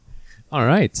All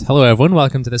right. Hello, everyone.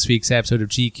 Welcome to this week's episode of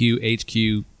GQ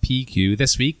HQ PQ.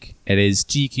 This week, it is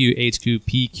GQ HQ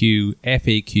PQ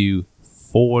FAQ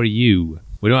for you.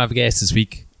 We don't have a guest this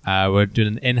week. We're doing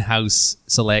an in-house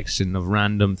selection of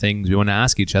random things we want to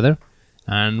ask each other,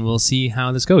 and we'll see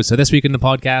how this goes. So this week in the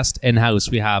podcast, in-house,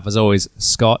 we have, as always,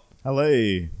 Scott.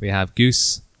 Hello. We have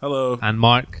Goose. Hello. And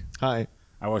Mark. Hi.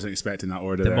 I wasn't expecting that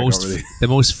order. The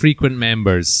most frequent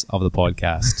members of the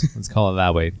podcast. Let's call it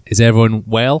that way. Is everyone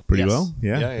well? Pretty Yes. well.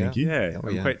 Yeah, Yeah, thank you. Yeah, Oh,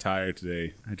 I'm yeah. quite tired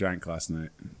today. I drank last night.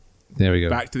 There we go.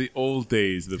 Back to the old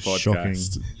days of the Shocking.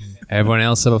 podcast. Everyone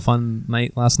else have a fun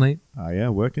night last night? Yeah,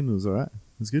 working. It was all right.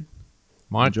 It was good.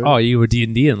 Mark? Enjoyed Oh, you were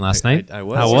D&D-ing last night? I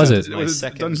was. How was Yeah. it? It was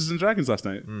second- Dungeons and Dragons last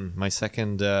night. My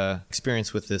second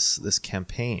experience with this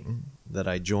campaign that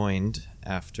I joined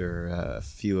after a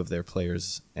few of their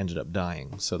players ended up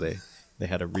dying, so they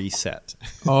had a reset.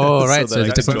 Oh, right. So So that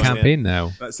it's a I different could join campaign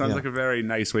now. That sounds Yeah. like a very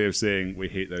nice way of saying we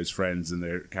hate those friends and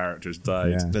their characters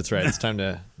died. Yeah. That's right. It's time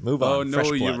to move on. Oh no,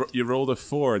 Fresh blood. you rolled a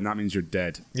 4 and that means you're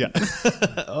dead. Yeah.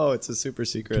 Oh, it's a super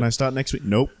secret. Can I start next week?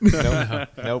 Nope.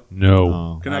 Nope. No.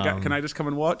 Oh, Can I just come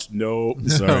and watch? No.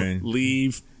 sorry.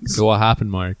 Leave. So what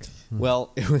happened, Mark?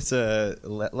 Well, it was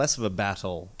less of a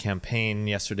battle campaign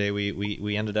yesterday.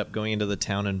 We ended up going into the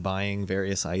town and buying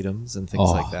various items and things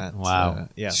like that. Wow.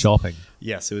 Yeah. Shopping.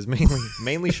 Yes, it was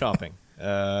mainly shopping.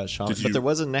 Shopping. Did But you- there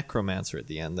was a necromancer at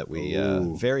the end that we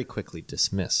Ooh. very quickly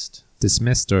dismissed.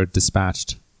 Dismissed or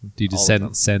dispatched? Do you just All of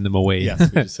them. send them away? Yes,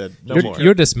 we just said no more.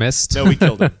 You're dismissed. No, we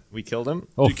killed him. We killed him.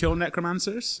 Oh. Do you kill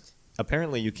necromancers?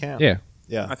 Apparently, you can. Yeah.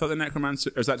 Yeah. I thought the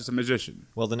necromancer, or is that just a magician?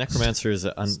 Well, the necromancer is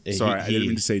Sorry, I didn't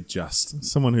mean to say just.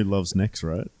 Someone who loves necks,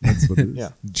 right? That's what it is. Yeah.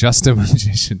 Just a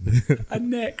magician. A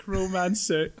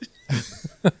necromancer.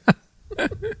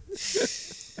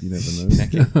 You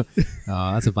never know.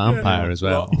 Oh, that's a vampire as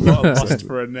well. What a lust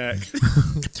for a neck.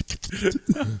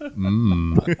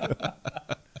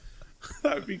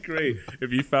 That would be great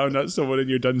if you found out someone in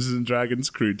your Dungeons and Dragons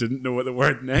crew didn't know what the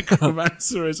word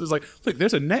necromancer is. It was like, look,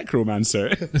 there's a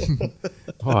necromancer.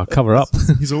 Oh, cover up.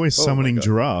 He's always summoning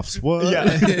giraffes. What?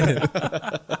 Yeah.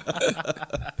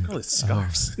 All his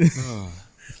scarves.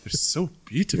 They're so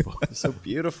beautiful. So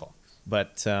beautiful.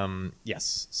 But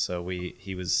yes, so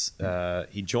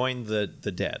he joined the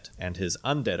dead, and his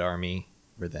undead army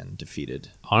were then defeated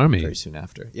Army. very soon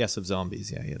after. Yes, of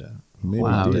zombies. Yeah, he had a Maybe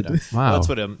Wow. he undead did. army. Wow. Well, that's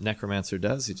what a necromancer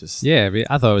does. He just Yeah, but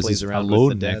I thought it was Plays just a around with lone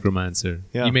the dead. necromancer.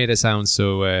 Yeah. You made it sound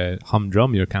so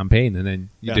humdrum, your campaign, and then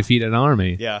you Yeah. defeat an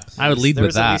army. yeah. I would lead There with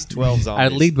was at that. least 12 zombies.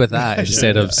 I'd lead with that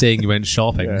instead of saying you went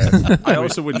shopping. I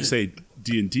also wouldn't say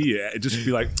D&D. It'd just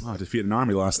be like, oh, I defeated an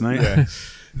army last night.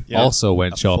 Yeah. Also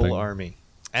went a shopping. full army,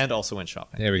 and also went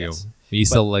shopping. There we Yes. go. You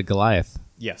still like Goliath.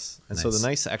 Yes, and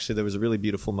Nice. so actually there was a really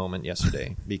beautiful moment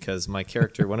yesterday because my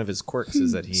character, one of his quirks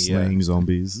is that Slaying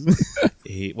zombies.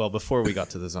 well, before we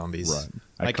got to the zombies, Right.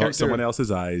 I my caught character, someone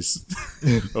else's eyes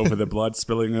over the blood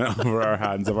spilling over our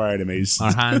hands of our enemies.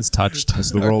 Our hands touched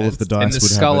As the roll of the in dice the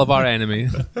would skull have of our enemy.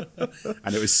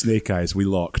 And it was snake eyes. We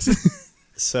locked.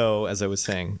 So, as I was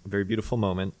saying, a very beautiful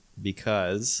moment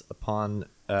because upon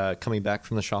coming back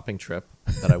from the shopping trip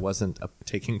that I wasn't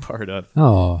taking part of,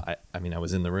 Oh, I mean, I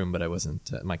was in the room, but I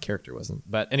wasn't, my character wasn't.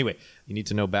 But anyway, you need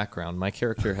to know background. My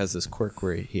character has this quirk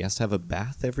where he has to have a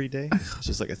bath every day. It's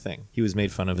just like a thing. He was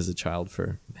made fun of as a child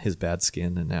for his bad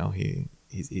skin, and now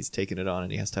he's taken it on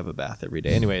and he has to have a bath every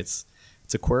day. Anyway, it's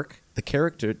a quirk. The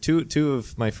character, two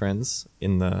of my friends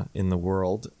in the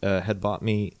world had bought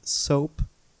me soap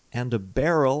and a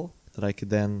barrel that I could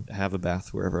then have a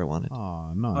bath wherever I wanted.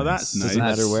 Oh, nice. Oh, that's nice. Doesn't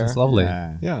matter where. That's lovely.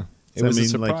 Yeah. Yeah. Does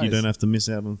that mean like you don't have to miss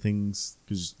out on things?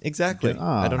 Cause Exactly.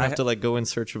 Ah. I don't I have to like go in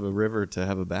search of a river to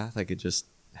have a bath. I could just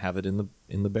have it in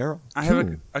the barrel. I have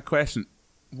Cool. a question.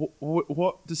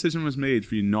 What decision was made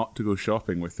for you not to go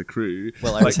shopping with the crew?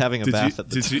 Well, I was having a did bath you, at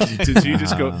the did you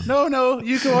just go, no,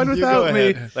 you go on without go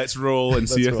me. ahead. Let's roll and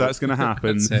see if roll. that's going to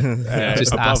happen. That's it.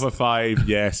 Just Above ask- a 5,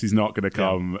 yes, he's not going to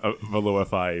come. Below a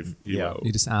 5, he Yeah. will.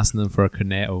 you're just asking them for a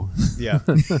cornetto. Yeah.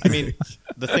 I mean,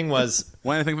 the thing was,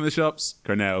 Want anything from the shops?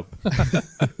 Cornell. the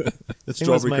thing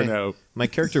was Strawberry Cornell. my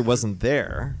character wasn't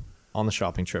there on the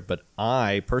shopping trip, but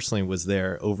I personally was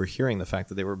there overhearing the fact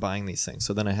that they were buying these things.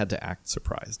 So then I had to act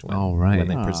surprised when, Oh, right. when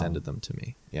they Ah. presented them to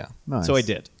me. Yeah. Nice. So I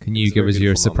did. Can It you was a give very us your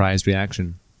beautiful moment. surprised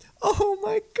reaction? Oh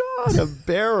my God, a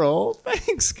barrel.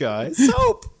 Thanks, guys.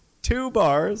 Soap. 2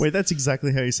 bars. Wait, that's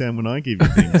exactly how you sound when I give you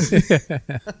things.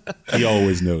 He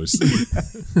always knows.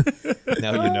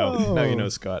 Now you know. Now you know,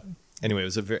 Scott. Anyway, it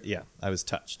was I was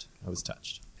touched. Oh,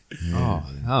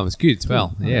 it was good.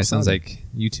 Well, Cool. yeah, Oh, it sounds fun. like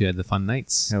you two had the fun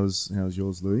nights. How's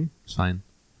yours, Louis? It's fine.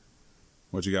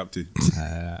 What'd you get up to?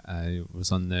 I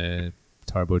was on the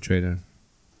Turbo Trader.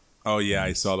 Oh yeah,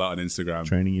 I saw that on Instagram.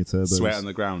 Training your turbos. Sweat on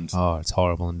the ground. Oh, it's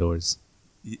horrible indoors.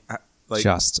 Like,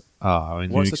 I mean,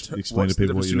 What- what's you explain what's to the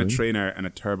people what difference you're between a doing? trainer and a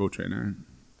turbo trainer?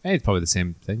 it's probably the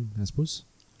same thing, I suppose.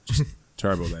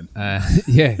 Turbo then.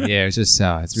 Yeah, it's just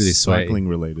it's really sweaty. Cycling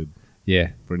related,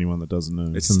 Yeah, for anyone that doesn't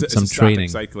know. It's, some it's a static training.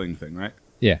 cycling thing, right?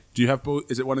 yeah. Do you have both?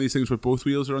 Is it one of these things where both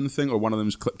wheels are on the thing, or one of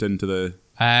them's clipped into the?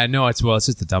 No, it's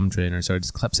just the dumb trainer, so it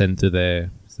just clips into the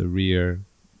rear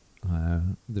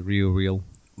wheel.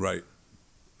 Right.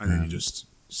 And then you just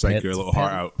psych your little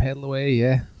heart out. pedal away.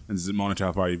 Yeah, And does it monitor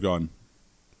how far you've gone?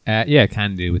 yeah, it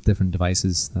can do with different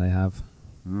devices that I have.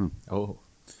 Oh,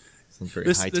 sounds very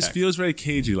This high this tech. feels very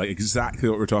cagey, like exactly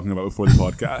what we were talking about before the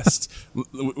podcast.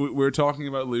 We're talking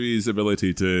about Louis'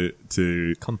 ability to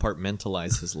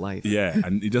Compartmentalize his life. yeah,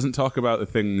 and he doesn't talk about the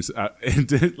things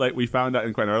like we found out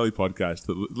in quite an early podcast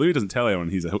that Louis doesn't tell anyone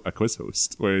he's a quiz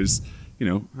host, whereas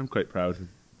I'm quite proud of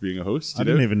being a host. I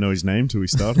didn't even know his name till we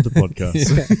started the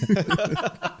podcast.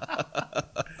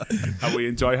 And we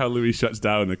enjoy how Louis shuts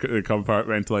down the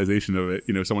compartmentalization of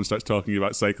it. Someone starts talking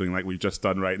about cycling like we've just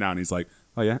done right now, and he's like,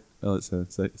 "Oh yeah, well it's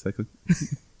cycling."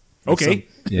 Okay,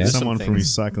 Yeah, Someone some from his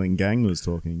things. cycling gang was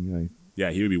talking.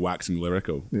 yeah, he would be waxing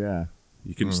lyrical. Yeah.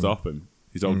 You couldn't stop him.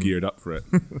 He's all geared up for it.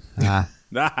 ah,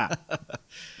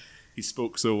 He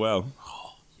spoke so well.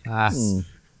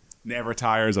 Never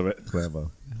tires of it. Clever.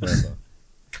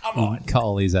 Come on. cut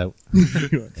all these out.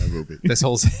 I will be. This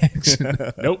whole section.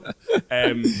 Nope.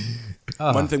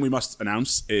 One thing we must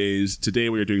announce is today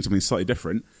we are doing something slightly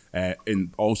different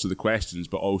in also the questions,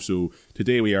 but also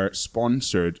today we are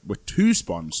sponsored with two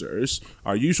sponsors.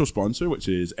 Our usual sponsor, which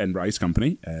is Enrise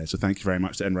Company. So thank you very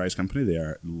much to Enrise Company. They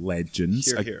are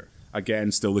legends. Hear, hear.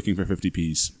 Again, still looking for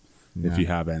 50p's if you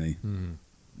have any.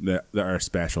 That are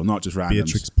special, not just randoms.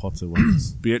 Beatrix Potter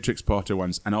ones. Beatrix Potter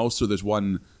ones. And also there's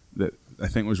one that I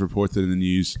think was reported in the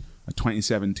news, a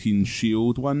 2017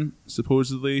 Shield one,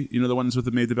 supposedly. The ones with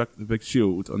the big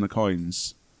shield on the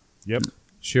coins. Yep.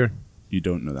 Sure. You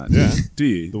don't know that, Yeah. do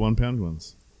you? The £1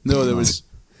 ones. No, there was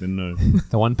Didn't know.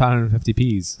 The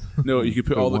 £1.50. no. You could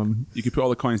put The all one-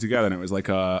 the coins together, and it was like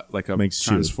a Makes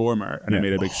shield. transformer, and it Yeah.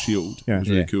 made a big shield. Yeah. It was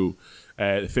really Yeah. cool.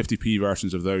 The 50p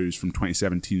versions of those from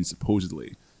 2017,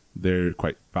 supposedly, they're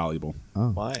quite valuable. Oh,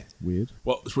 Why? weird.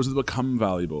 Well, supposedly they become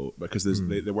valuable because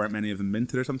there weren't many of them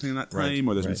minted or something in that time, Right,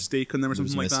 or there's a right. mistake on them or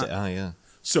something like that. Yeah.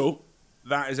 So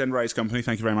that is Enrise Company.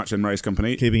 Thank you very much, Enrise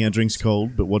Company. Keeping our drinks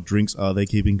cold, but what drinks are they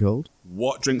keeping cold?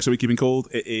 What drinks are we keeping cold?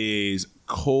 It is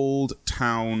Cold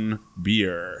Town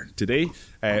Beer today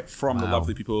from the Wow.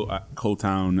 lovely people at Cold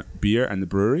Town Beer and the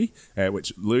Brewery,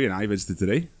 which Louis and I visited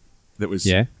today. That was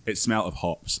Yeah. It smelled of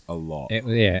hops a lot.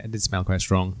 It did smell quite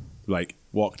strong. Like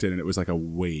walked in and it was like a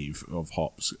wave of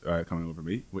hops coming over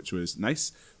me, which was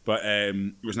nice. But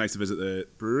it was nice to visit the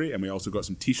brewery, and we also got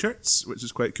some T-shirts, which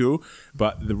is quite cool.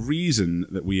 But the reason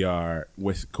that we are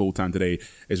with Cold Town today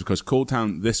is because Cold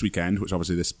Town this weekend, which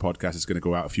obviously this podcast is going to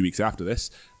go out a few weeks after this,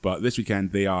 but this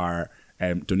weekend they are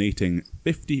donating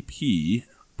 50p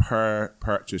per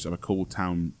purchase of a Cold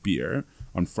Town beer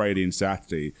on Friday and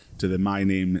Saturday to the My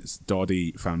Name's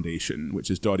Doddy Foundation,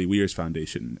 which is Doddy Weir's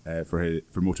foundation for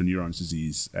motor neurons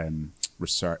disease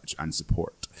research and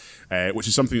support, which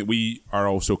is something that we are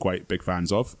also quite big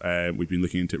fans of. We've been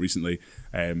looking into it recently.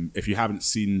 If you haven't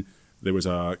seen, there was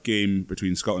a game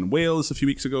between Scotland and Wales a few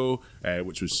weeks ago,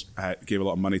 which was gave a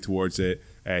lot of money towards it.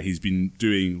 He's been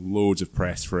doing loads of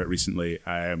press for it recently.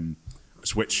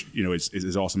 Which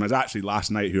is awesome. As actually last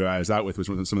night, who I was out with was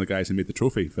some of the guys who made the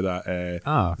trophy for that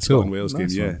Cool. Scotland Wales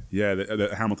Nice game. one. Yeah.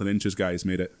 The Hamilton Inches guys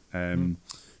made it.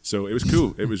 So it was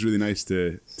cool. It was really nice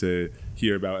to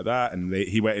hear about that. And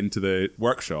he went into the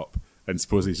workshop, and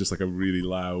supposedly he's just like a really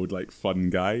loud, like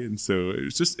fun guy. And so it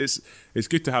was just it's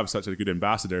good to have such a good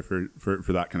ambassador for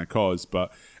that kind of cause. But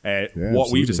what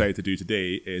absolutely. we've decided to do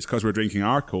today is, because we're drinking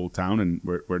our Cold Town, and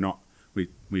we're not.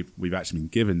 We've actually been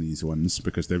given these ones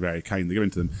because they're very kindly given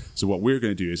to them. So what we're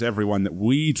going to do is, every one that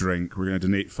we drink, we're going to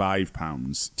donate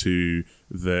 £5 to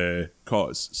the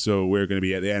cause. So we're going to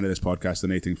be at the end of this podcast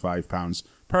donating £5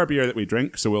 per beer that we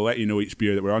drink. So we'll let you know each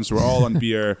beer that we're on. So we're all on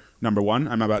beer number 1.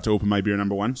 I'm about to open my beer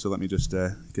number 1. So let me just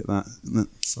get that.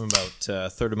 I'm about a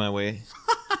third of my way.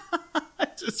 I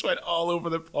just went all over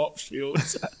the pop shield.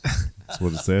 That's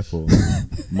what it's there for.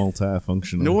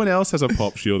 Multi-functional. No one else has a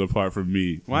pop shield apart from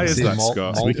me. Why is See, that, malt-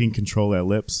 Scott? So we can control our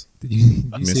lips. Did you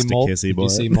Mr. say Kissy Did boy. you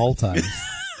say multi?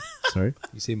 Sorry?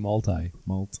 You say multi.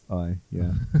 Multi.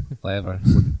 Yeah. Clever.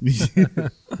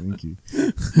 Thank you.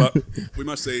 But we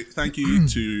must say thank you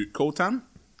to Cold Town.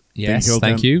 Yes, Cold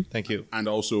thank Town. you. Thank you. And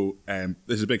also,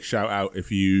 this is a big shout out.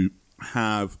 If you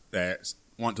have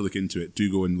want to look into it,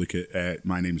 do go and look at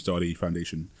My Name's Doddy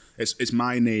Foundation. It's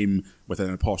my name with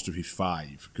an apostrophe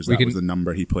 5 because We that can- was the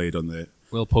number he played on the.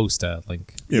 We'll post a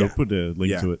link. Yeah, we'll put a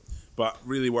link to it. But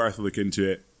really worth a look into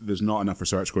it. There's not enough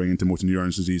research going into motor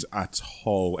neurons disease at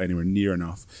all, anywhere near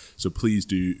enough. So please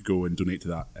do go and donate to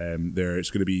that.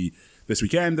 It's going to be this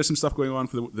weekend. There's some stuff going on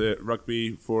for the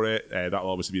rugby for it. That'll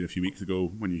obviously be a few weeks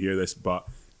ago when you hear this, but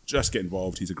just get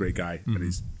involved. He's a great guy and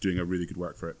he's doing a really good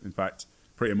work for it. In fact,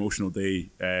 pretty emotional day.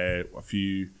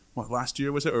 Last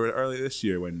year was it, or earlier this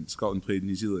year when Scotland played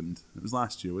New Zealand? It was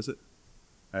last year, was it?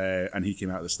 And he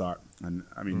came out at the start. And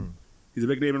I mean, he's a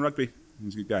big name in rugby.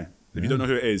 He's a good guy. If you don't know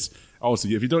who it is, also,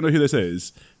 if you don't know who this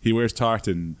is, he wears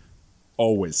tartan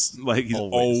always. Like, he's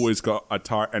always got a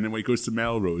tartan. And then when he goes to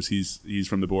Melrose, he's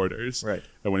from the Borders. Right.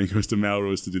 And when he goes to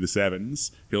Melrose to do the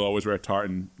sevens, he'll always wear a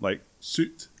tartan, like,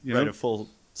 suit. You know? A full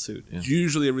suit. Yeah.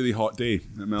 Usually a really hot day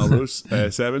at Melrose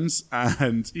sevens,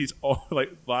 and he's all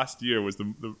like last year was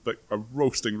like a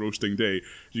roasting day.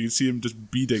 You can see him just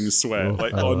beading sweat on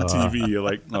TV. You're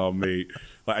like, oh mate,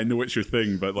 like I know it's your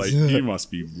thing, but like you must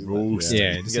be roasting.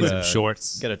 Yeah, just Get get some a-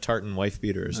 shorts. Get a tartan wife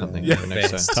beater or something. Yeah. for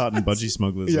next time. Tartan budgie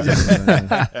smugglers.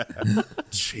 Yeah.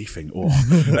 Chafing.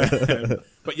 Oh.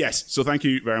 But yes, so thank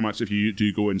you very much. If you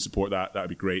do go and support that would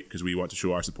be great because we want to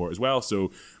show our support as well.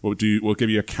 So we'll give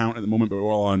you a count at the moment, but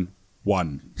we're all on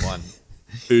one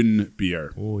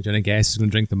beer. Oh, do you want to guess who's going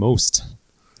to drink the most?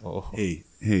 Oh. Hey,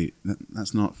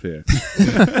 that's not fair.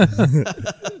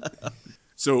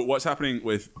 So what's happening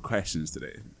with questions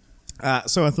today?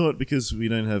 So I thought because we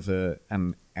don't have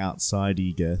an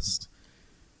outsidey guest,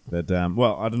 that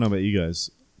well, I don't know about you guys,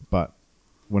 but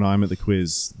when I'm at the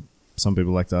quiz, some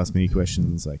people like to ask me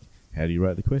questions like, "How do you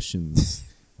write the questions?"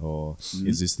 or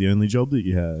 "Is this the only job that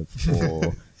you have?"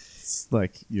 or it's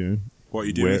like, you know, What are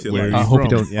you doing with your where life? are I you hope you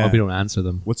from? don't. Yeah. Hope you don't answer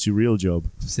them. What's your real job?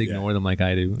 Just ignore them like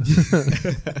I do.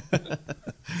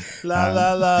 La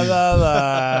la la la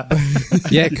la.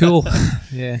 Yeah, cool.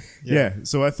 Yeah. Yeah.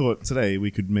 So I thought today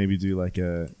we could maybe do like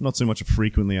not so much a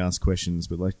frequently asked questions,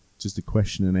 but like just a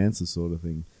question and answer sort of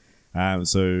thing.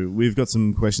 So we've got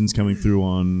some questions coming through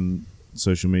on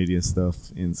social media stuff,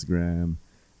 Instagram,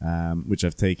 which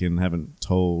I've taken, haven't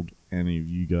told any of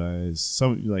you guys.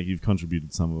 Some, like, you've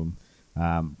contributed some of them.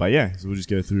 But yeah, so we'll just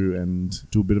go through and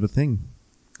do a bit of a thing.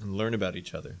 And learn about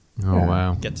each other. Oh, Yeah.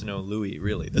 wow. Get to know Louis,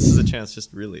 really. This is a chance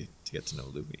just really to get to know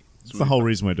Louis. It's the whole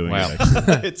reason we're doing Wow. it,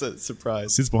 actually. It's a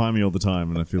surprise. Sits behind me all the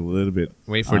time, and I feel a little bit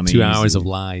Wait for uneasy. 2 hours of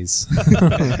lies.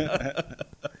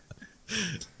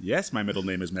 Yes, my middle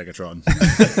name is Megatron.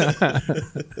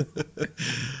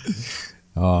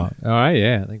 Oh, all right.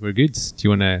 Yeah, I think we're good. Do you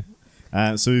want to?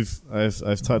 So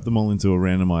I've typed them all into a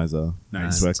randomizer.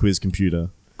 Nice. To our quiz computer.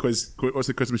 What's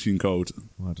the quiz machine called?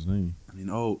 Well, I don't know. I mean,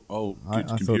 all I good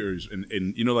thought- computers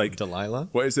in you know, like Delilah?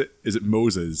 what is it? Is it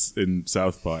Moses in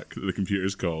South Park that the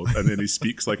computer's called? And then he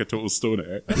speaks like a total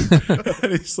stoner.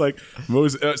 And he's like,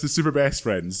 Moses, it's the Super Best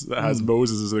Friends that has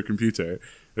Moses as their computer.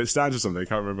 And it stands for something, I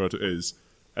can't remember what it is.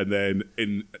 And then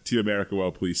in Team America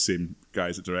Wild Police, same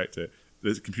guys that direct it,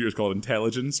 the computer's called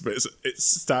Intelligence, but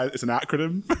it's an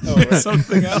acronym for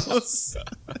something else.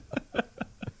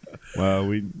 Well,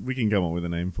 we can come up with a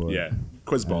name for it. Yeah,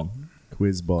 Quizbot.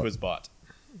 Quizbot. Quizbot.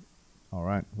 All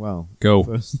right. Well, Go.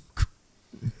 First,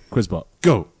 Quizbot,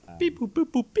 go. Beep, boop, boop,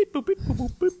 boop, beep, boop, beep, boop,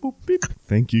 boop, beep, boop, beep.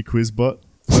 thank you, Quizbot.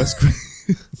 First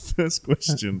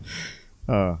question.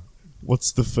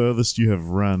 What's the furthest you have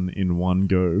run in one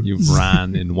go? You've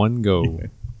ran in one go.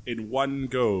 In one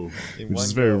go. In Which one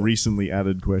is a very go. recently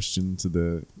added question to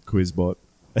the Quizbot.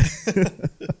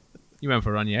 You went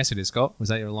for a run yesterday, Scott. Was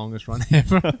that your longest run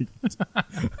ever?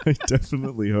 I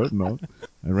definitely hope not.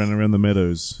 I ran around the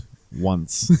meadows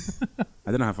once.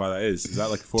 I don't know how far that is. Is that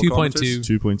like 4 2.2. kilometers?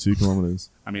 2.2 kilometers.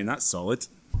 I mean, that's solid.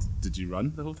 Did you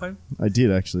run the whole time? I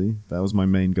did, actually. That was my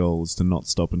main goal, was to not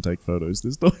stop and take photos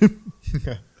this time.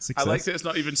 I like that it's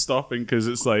not even stopping because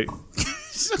it's like...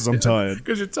 because I'm tired.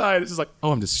 Because you're tired. It's just like,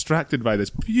 oh, I'm distracted by this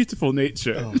beautiful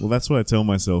nature. Well, that's what I tell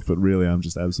myself, but really I'm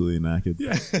just absolutely knackered.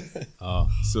 Yeah. Oh.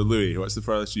 So, Louis, what's the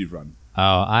furthest you've run?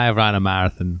 Oh, I have ran a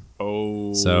marathon.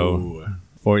 Oh. So-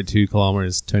 42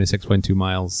 kilometers, 26.2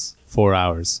 miles, 4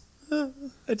 hours.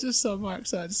 I just saw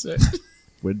Mark's answer.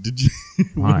 When did you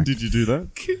Mark. do that?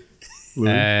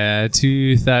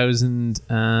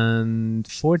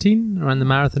 2014, around the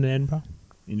marathon in Edinburgh.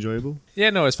 Enjoyable? Yeah,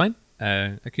 no, it's fine.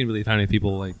 I couldn't believe how many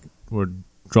people like were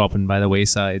dropping by the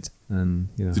wayside, and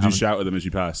you know, Did you shout at them as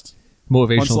you passed?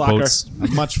 motivational slacker. quotes.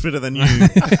 I'm much fitter than you.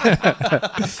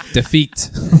 Defeat.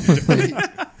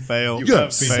 Fail. You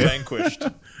have been Fail. vanquished.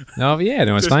 No, but yeah,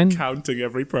 no, it's Just fine. counting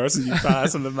every person you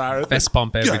pass on the marathon. Fist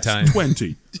bump every Yes, time.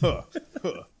 20.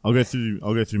 I'll go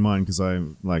through mine because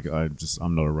I'm not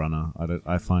a runner.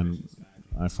 I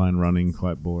I find running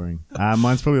quite boring.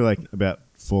 Mine's probably like about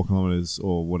 4 kilometers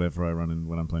or whatever I run in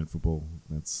when I'm playing football.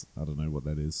 I don't know what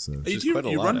that is. So. You quite a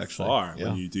lot, run actually. far Yeah.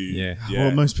 when you do. Yeah.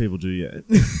 Well, most people do, yeah.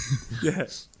 Yeah.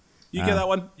 You get that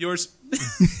one? Yours?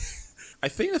 I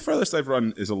think the furthest I've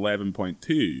run is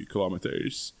 11.2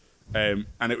 kilometers. And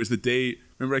it was the day,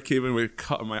 remember I came in with a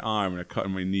cut on my arm and a cut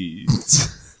on my knee?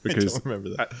 Because don't remember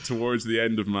that. Towards the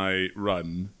end of my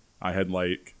run, I had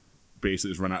like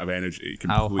basically just run out of energy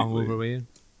How completely. hungover were you?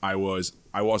 I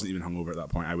wasn't even hungover at that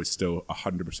point. I was still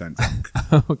 100%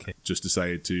 drunk. Okay. Just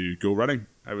decided to go running.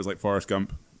 I was like Forrest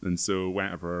Gump, and so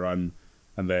went out for a run.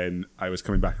 And then I was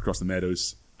coming back across the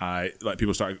meadows.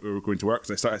 People were going to work,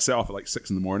 so I set off at like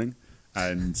 6 a.m,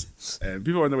 and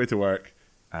people were on their way to work,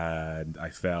 and I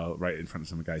fell right in front of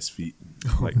some guy's feet,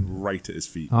 like right at his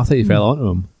feet. I thought you fell onto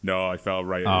him. No, I fell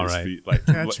right at Oh, his right. feet, like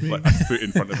Catch me. like a foot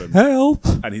in front of him. Help!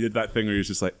 And he did that thing where he was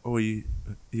just like, "Oh, you,"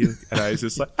 and I was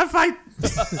just like, "I'm fine."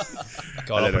 Got And up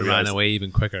then I and ran realised- away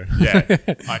even quicker. Yeah,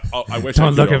 I wish. Don't I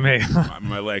look could at have. me.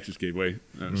 My legs just gave way.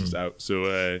 I was just out. So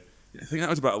I think that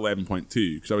was about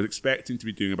 11.2 because I was expecting to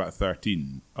be doing about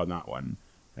 13 on that one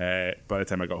by the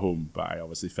time I got home, but I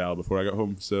obviously fell before I got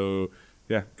home. So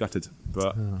yeah, gutted.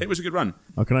 But it was a good run.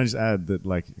 Oh, can I just add that,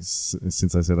 like,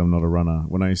 since I said I'm not a runner,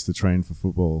 when I used to train for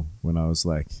football when I was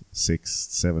like 6,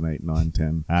 7, 8, 9,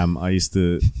 10, I used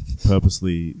to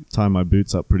purposely tie my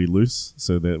boots up pretty loose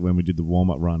so that when we did the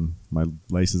warm-up run, my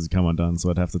laces would come undone, so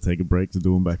I'd have to take a break to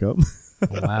do them back up.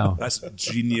 Wow. That's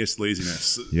genius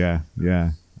laziness. yeah.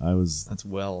 I was That's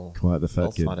well quite the fat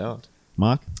well kid. thought out.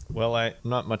 Mark? Well, I'm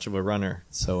not much of a runner,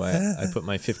 so I put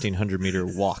my 1,500-meter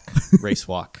race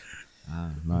walk,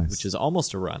 Nice. which is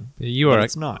almost a run. You but are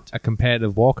it's not. a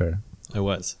competitive walker. I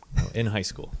was in high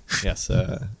school. Yes,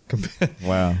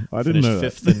 Wow. I didn't know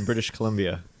finished that. 5th in British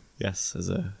Columbia. Yes, as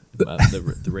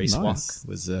the race walk Nice.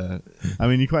 was. I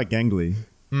mean, you're quite gangly.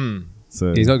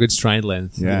 So He's got good stride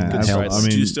length. Yeah, Good I- strides. I mean-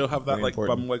 Do you still have that Very like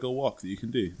important. bum wiggle walk that you can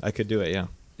do? I could do it. Yeah,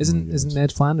 Isn't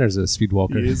Ned Flanders a speed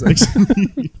walker? he is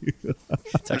actually.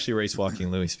 it's actually race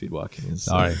walking. Louis, speed walking is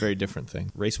All a right. very different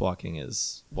thing. Race walking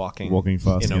is walking Walking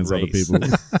fast in a against other race,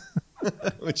 people.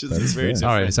 which is That's very fair.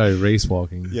 different. Sorry, race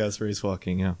walking. Yeah, it's race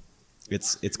walking. Yeah,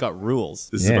 it's got rules.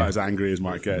 This is Yeah. about as angry as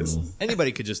Mark gets.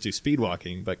 Anybody could just do speed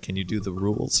walking, but can you do the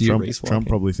rules you- for Trump, race walking? Trump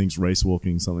probably thinks race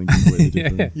walking is something completely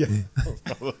different.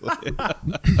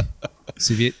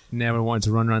 So have you never wanted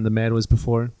to run around the meadows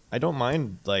before? I don't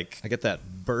mind. Like, I get that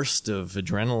burst of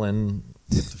adrenaline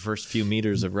with the first few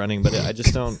meters of running, but I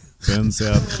just don't Burns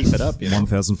out keep it up. You know,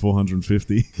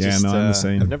 1,450. Yeah, Just, no, I'm the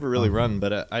same. I've never really run,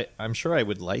 but I'm sure I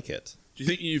would like it. Do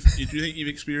you think you've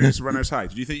experienced runner's high?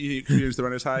 Did you think you experienced the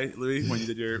runner's high, Louis, when you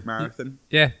did your marathon?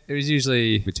 Yeah, it was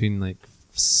usually between like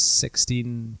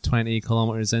 16, 20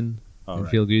 kilometers in Oh, and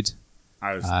right. feel good.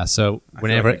 I was. So I feel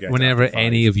whenever like I get whenever that 5.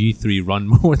 any of you three run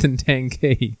more than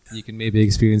 10k, you can maybe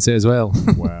experience it as well.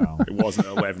 Wow. It wasn't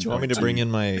 11. Do you want me to bring in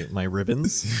my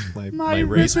ribbons, my ribbons.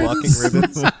 race walking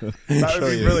ribbons? That would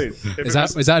be brilliant. If Is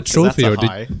it was- that a trophy, that's a or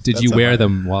high. did That's you a wear high.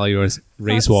 them while you were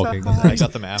race walking? I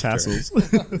got them after. Tassels.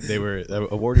 They were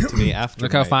awarded to me after.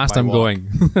 Look how fast I'm walk. going,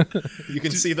 You can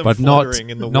see them but not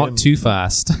fluttering in the not wind. too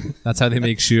fast. That's how they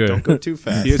make sure. Don't go too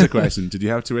fast. Here's a question: did you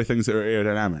have to wear things that were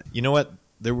aerodynamic? You know what?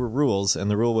 There were rules, and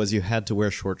the rule was you had to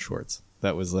wear short shorts.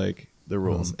 That was like the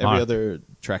rules. Every Mark. other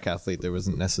track athlete, there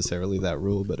wasn't necessarily that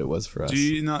rule, but it was for us. Do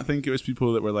you not think it was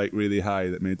people that were like really high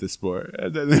that made the sport,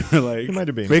 and then they were like, It might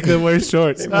have been. make them wear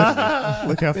shorts? Look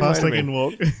how fast might I have can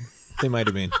walk. They might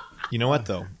have been. You know what,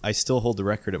 though? I still hold the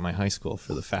record at my high school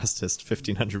for the fastest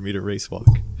 1,500-meter race walk.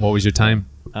 What was your time?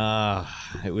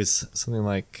 It was something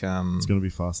like... It's going to be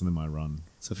faster than my run.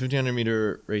 So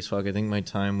 1,500-meter race walk, I think my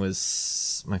time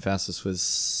was... My fastest was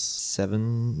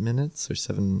 7 minutes or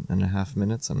 7.5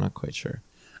 minutes. I'm not quite sure.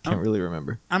 Can't really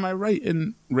remember. Am I right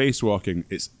in race walking?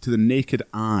 It's to the naked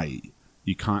eye,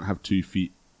 you can't have 2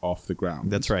 feet off the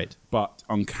ground. That's right. But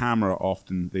on camera,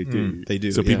 often they do. they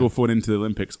do, So people yeah. phone into the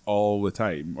Olympics all the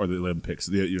time, or the Olympics,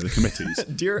 the committees.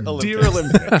 Dear Olympics. Dear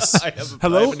Olympics. I have a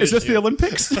Hello, private is this the issue.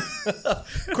 Olympics?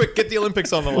 Quick, get the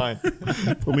Olympics on the line.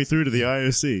 Put me through to the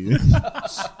IOC.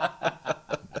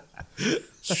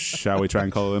 Shall we try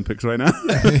and call Olympics right now?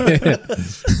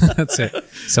 That's it.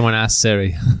 Someone asked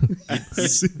Siri.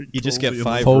 You just get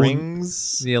 5 Phone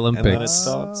rings. the And then it Olympics.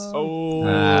 stops. Oh,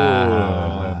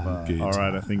 good. All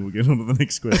right, I think we'll get on to the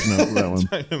next question after that one.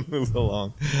 Trying to move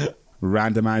along.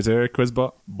 Randomizer,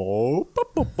 Quizbot.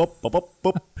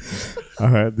 All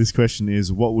right, this question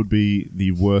is, what would be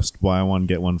the worst buy one,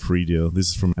 get one free deal? This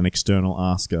is from an external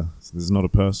asker. So this is not a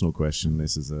personal question.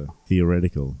 This is a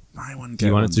theoretical. Buy one, Do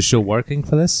you want it to show working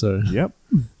for this, or Yep.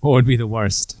 what would be the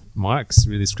worst? Mark's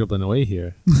really scribbling away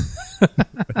here.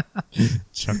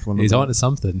 Chuck one He's of on to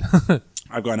something.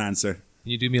 I've got an answer.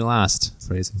 You do me last,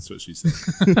 Fraser. That's what she said.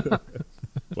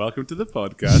 Welcome to the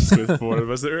podcast with four of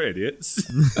us that are idiots.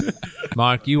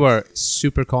 Mark, you are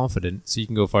super confident, so you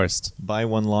can go first. Buy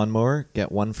one lawnmower,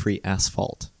 get one free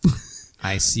asphalt.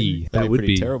 I see. That'd That would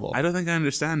pretty be terrible. I don't think I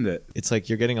understand it. It's like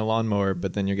you're getting a lawnmower,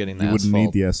 but then you're getting the You asphalt.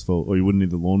 wouldn't need the asphalt, or you wouldn't need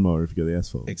the lawnmower if you got the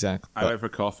asphalt. Exactly. I went for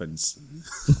coffins.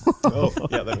 Oh,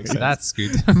 yeah, that makes sense. That's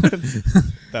good.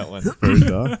 That one. Very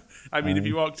dark. I mean, if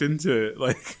you walked into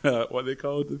like what they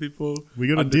called the people, We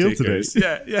got a deal today. Undertakers.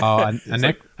 Yeah, yeah. Oh,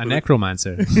 a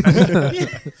necromancer.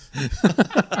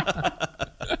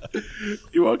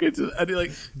 You walk into and you're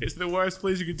like, it's the worst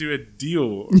place you could do a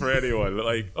deal for anyone.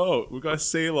 Like, oh, we've got a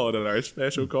sale on our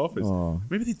special coffins. Oh.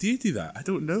 Maybe they do that. I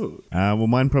don't know. Well,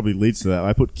 mine probably leads to that.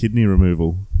 I put kidney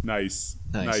removal. Nice.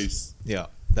 Yeah,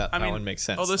 that one makes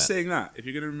sense. Although then. saying that, if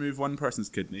you're going to remove one person's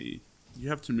kidney, you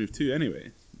have to remove two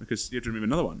anyway, because you have to remove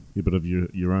another one. Yeah, but of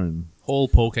your own. Hole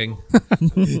poking.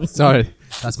 Sorry,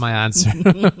 that's my answer. Do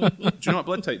you know what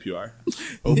blood type you are?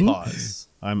 Oh, pause.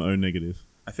 I'm O negative.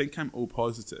 I think I'm O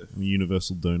positive. I'm a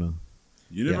universal donor.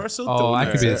 Universal Oh, I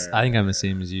donor. could be. I think I'm the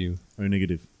same as you. O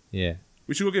negative. Yeah.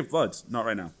 We should go give blood. Not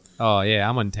right now. Oh yeah,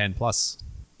 I'm on 10 plus.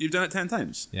 You've done it 10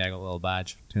 times. Yeah, I got a little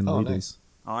badge. 10 Oh, liters. nice.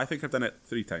 Oh, I think I've done it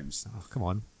 3 times. Oh, come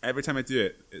on. Every time I do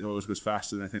it, it always goes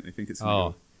faster than I think they think it's going to Oh,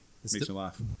 go. It's Makes the- me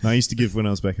laugh. No, I used to give when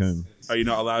I was back home. Are you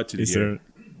not allowed to do Is here? there?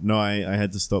 No, I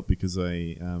had to stop because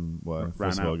I Ran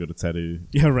first of all I out. got a tattoo.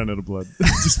 Yeah, I ran out of blood.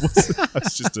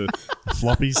 It's just a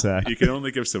floppy sack. You can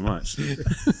only give so much.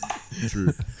 True.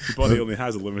 Your body only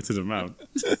has a limited amount.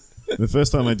 The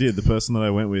first time I did, the person that I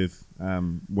went with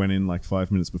went in like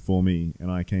 5 minutes before me,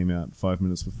 and I came out 5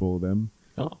 minutes before them.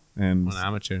 Oh, And I'm an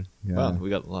amateur. yeah, well, we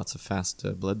got lots of fast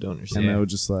blood donors. and Yeah. they were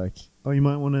just like, "Oh, you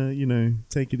might want to,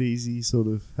 take it easy, sort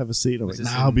of have a seat." I'm Was like,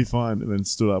 this "Nah, I'll in- be fine." And then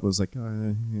stood up. I was like, "Oh,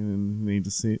 I need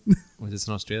to sit." Was this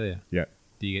in Australia? Yeah.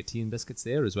 Do you get tea and biscuits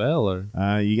there as well, or?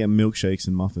 You get milkshakes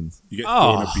and muffins, You get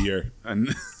Oh. thrown a beer.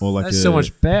 And or like That's so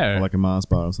much better. or like a Mars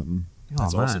bar or something. Oh,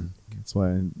 That's man. awesome. That's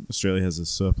why Australia has a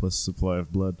surplus supply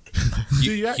of blood.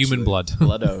 do you actually? Human blood.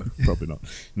 Bloodo. Probably not.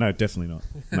 No, definitely not.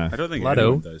 No. I don't think Blood-o.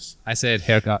 anyone does. I said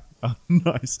haircut. Oh,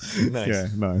 nice. Nice. Yeah,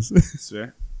 nice. It's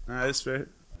fair. That's fair.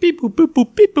 Beep boop beep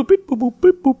boop beep boop beep boop boop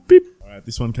beep boop beep. All right,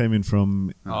 this one came in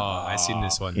from Oh, I seen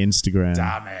this one. Instagram.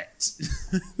 Damn it.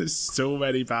 There's so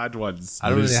many bad ones. I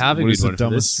don't really have a What good is one the for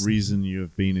dumbest this. reason you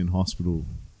have been in hospital?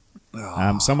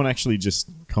 Someone actually just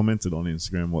commented on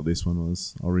Instagram what this one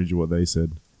was. I'll read you what they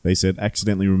said. They said,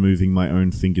 accidentally removing my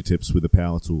own fingertips with a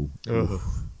power tool.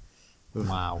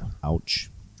 Wow. Ouch.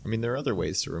 I mean, there are other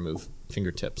ways to remove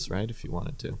fingertips, right? If you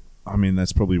wanted to, I mean,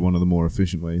 that's probably one of the more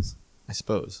efficient ways. I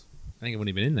suppose. I think I've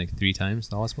only been in like 3 times to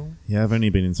the hospital. Yeah, I've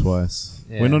only been in twice.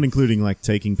 Yeah. We're not including like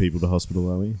taking people to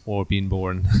hospital, are we? Or being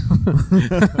born.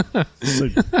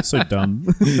 So dumb.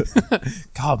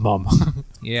 God, Mum.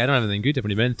 Yeah, I don't have anything good. I've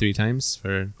only been 3 times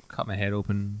for cut my head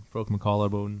open, broke my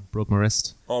collarbone, broke my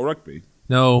wrist. Oh, rugby.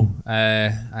 No,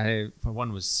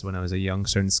 one was when I was a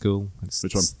youngster in school. I just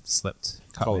Which one? Slipped,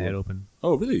 cut my Collarbone. head open.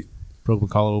 Oh, really? Broke my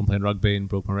collarbone playing rugby and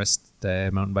broke my wrist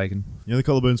mountain biking. Yeah, the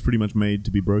collarbone's pretty much made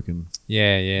to be broken.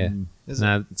 Yeah, yeah. Is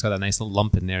Now it's got that nice little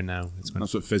lump in there now. It's going.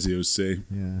 That's what physios say.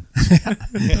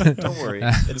 Yeah. Don't worry,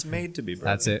 it's made to be broken.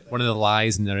 That's it. One of the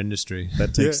lies in their industry.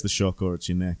 That takes Yeah. the shock, or it's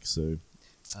your neck, so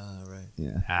Right.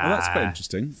 yeah. Well, that's quite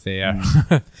interesting. Fair.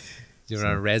 You're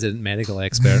a resident medical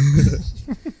expert.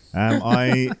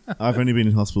 I've only been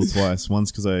in hospital twice.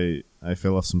 Once because I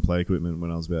fell off some play equipment when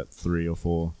I was about 3 or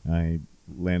 4. I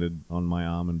landed on my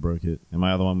arm and broke it. And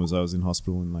my other one was I was in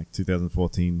hospital in like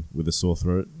 2014 with a sore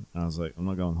throat. And I was like, I'm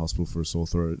not going to hospital for a sore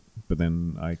throat. But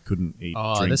then I couldn't eat,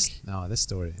 drink. this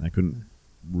story. I couldn't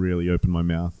really open my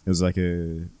mouth. It was like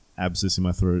a abscess in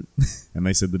my throat. And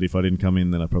they said that if I didn't come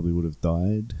in, then I probably would have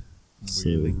died. So,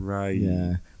 Right.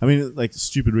 yeah. I mean, like,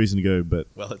 stupid reason to go, but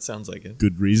Well, it sounds like it.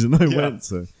 good reason I went.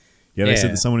 So, yeah, they said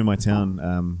Yeah. that someone in my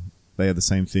town, they had the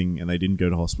same thing, and they didn't go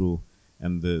to hospital,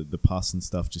 and the pus and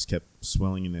stuff just kept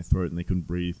swelling in their throat, and they couldn't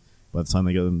breathe. By the time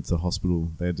they got them to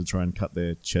hospital, they had to try and cut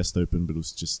their chest open, but it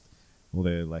was just all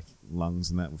their like lungs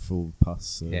and that were full of pus.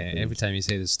 So Yeah, every time you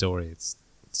say the story, it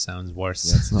sounds worse.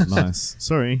 yeah, it's not nice.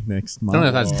 Sorry, next. I don't know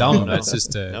if that's Mark. dumb. That's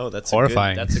just No, that's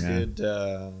horrifying. That's a Yeah. good.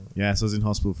 Yeah, so I was in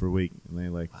hospital for a week, and they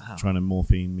like Wow. trying to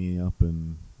morphine me up,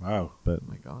 and Wow. but Oh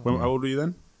my God. How old were you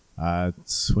then?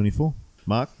 24.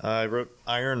 Mark. I wrote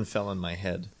iron fell on my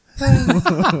head.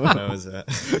 That was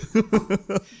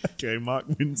it. Okay, Mark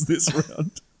wins this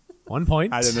round. 1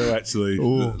 point. I don't know actually.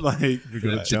 Ooh. Like, Good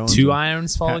Did challenge. 2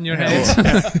 irons fall on your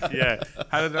head? yeah.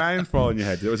 How did an iron fall on your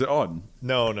head? Was it on?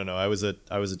 No. I was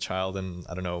a child, and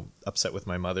I don't know, upset with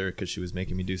my mother because she was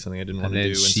making me do something I didn't want And to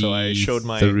then do, and so I she showed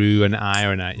my threw an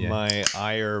iron at you.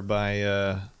 ire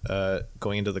by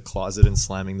going into the closet and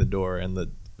slamming the door, and the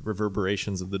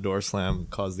reverberations of the door slam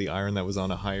caused the iron that was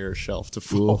on a higher shelf to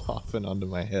fall off and onto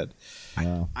my head.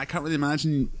 Wow. I can't really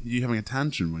imagine you having a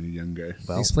tantrum when you're younger.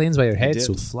 Well, Explains why your head's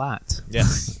did. so flat.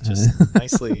 yes, just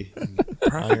nicely,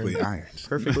 Perfectly ironed.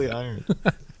 perfectly ironed.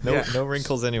 No, Yeah. no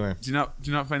wrinkles anywhere. Do you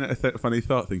not find it a funny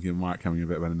thought thinking of Mark having a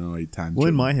bit of an annoyed tantrum? Well,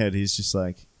 in my head, he's just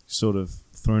like sort of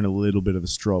thrown a little bit of a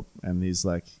strop, and his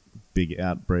like big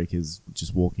outbreak is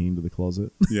just walking into the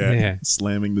closet, yeah.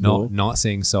 slamming the door. Not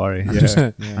saying sorry.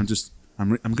 Yeah. I'm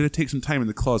going to take some time in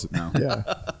the closet now. Yeah.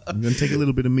 I'm going to take a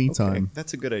little bit of me Okay, time.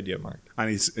 that's a good idea, Mark. And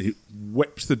he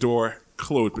whips the door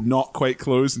closed, but not quite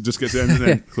closed, and just gets in and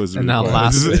then closes it. And that really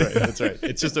last quick. bit. That's right.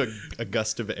 It's just a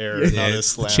gust of air, Yeah, not a it's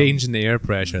slam. change in the air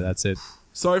pressure. That's it.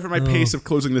 Sorry for my pace of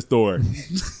closing this door.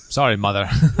 Sorry, mother.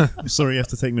 I'm sorry you have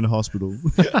to take me to hospital.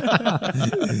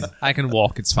 I can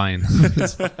walk. It's fine.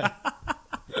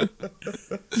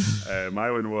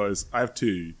 My one was, I have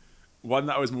two. One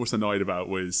that I was most annoyed about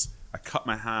was I cut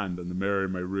my hand on the mirror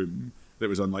in my room that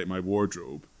was on like my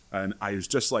wardrobe, and I was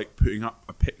just like putting up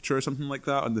a picture or something like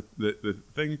that on the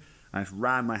thing, and I just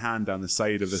ran my hand down the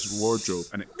side of this wardrobe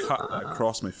and it cut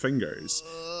across my fingers.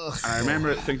 And I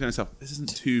remember thinking to myself, this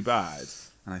isn't too bad.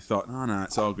 And I thought, no,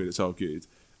 it's all good.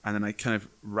 And then I kind of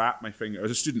wrapped my finger. I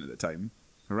was a student at the time.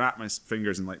 I wrapped my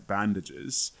fingers in like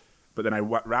bandages, but then I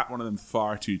wrapped one of them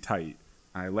far too tight.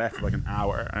 And I left for like an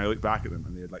hour, and I looked back at them,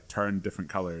 and they had like turned different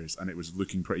colours, and it was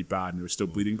looking pretty bad, and they were still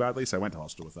bleeding badly. So I went to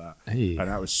hospital with that, Hey. and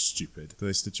that was stupid. Do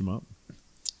they stitch him up?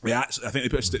 Yeah, I think they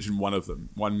put a stitch in one of them,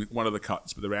 one of the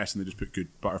cuts, but the rest, and they just put good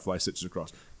butterfly stitches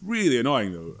across. Really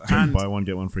annoying though. Hand, Buy one,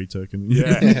 get one free token.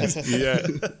 yeah, yeah.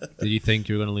 Did you think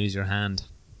you were going to lose your hand?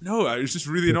 No, I was just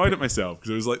really annoyed at myself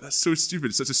because I was like, that's so stupid.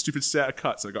 It's such a stupid set of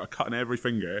cuts. I got a cut on every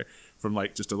finger from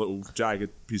like just a little jagged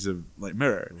piece of like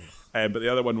mirror. But the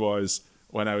other one was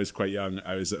when I was quite young,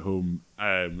 I was at home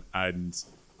and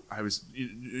I was,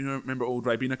 you know, remember old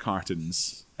Ribena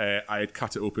cartons? I had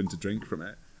cut it open to drink from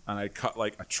it, and I cut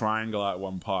like a triangle out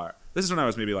one part. This is when I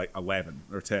was maybe like 11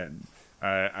 or 10.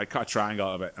 I cut a triangle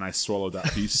out of it and I swallowed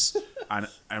that piece. And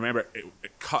I remember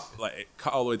it cut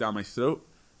all the way down my throat.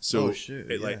 So Oh, shit,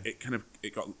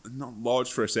 it got not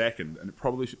lodged for a second, and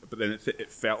but then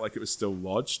it felt like it was still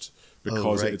lodged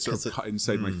because right, it had sort of cut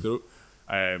inside my throat.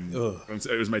 And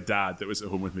so it was my dad that was at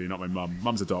home with me, not my mum.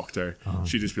 Mum's a doctor.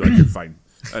 She'd just be like, "You're fine."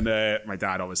 And my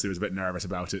dad obviously was a bit nervous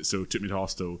about it, so took me to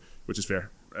hospital, which is fair.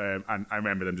 And I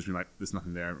remember them just being like, "There's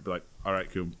nothing there." I'd be like, "All right,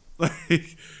 cool."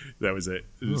 Like, that was it.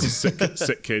 It was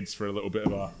sick kids for a little bit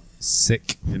of a,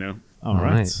 Sick. you know. All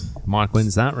right. Mark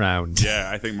wins that round.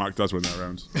 Yeah, I think Mark does win that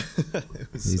round.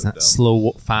 He's that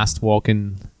slow,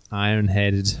 fast-walking,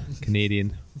 iron-headed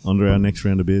Canadian. On to our next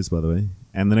round of beers, by the way.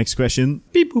 And the next question.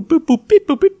 Beep, boop, boop, boop, beep,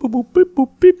 boop, beep, boop, boop, beep,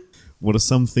 boop, beep. What are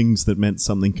some things that meant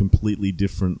something completely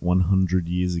different 100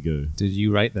 years ago? Did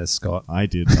you write this, Scott? I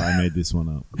did. I made this one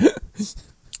up.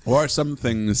 What are some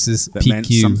things This is that meant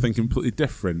PQ. something completely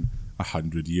different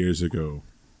 100 years ago?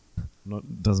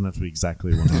 Doesn't have to be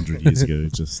exactly 100 years ago.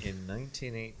 Just In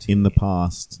 1918. in the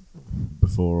past,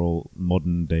 before all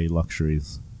modern day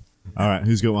luxuries. All right,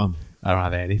 who's got one? I don't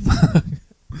have any.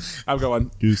 I've got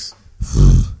one. Goose.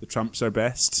 The Trumps are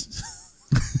best.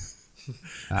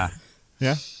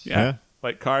 Yeah. Yeah.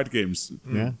 Like card games.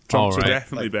 Yeah. Trumps All right. are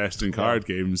definitely best in card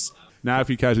games. Now, if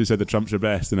you casually said the Trumps are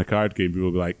best in a card game, people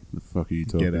will be like, the fuck are you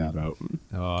talking Get out. about?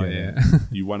 Oh, Okay. yeah.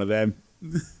 You one of them?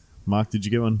 Mark, did you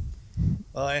get one?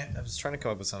 Well, I was trying to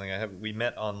come up with something. We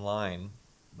met online,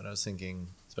 but I was thinking,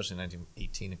 especially in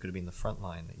 1918, it could have been the front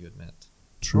line that you had met.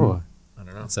 True. I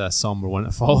don't know. That's a somber one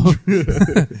to follow.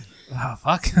 Oh,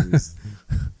 fuck.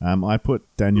 I put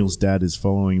Daniel's dad is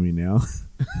following me now.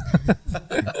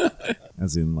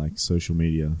 As in, like, social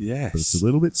media. Yes. But it's a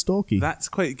little bit stalky. That's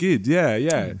quite good.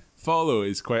 Yeah. Follow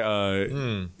is quite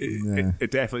Yeah.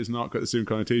 it definitely has not got the same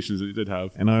connotations that it did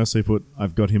have. And I also put,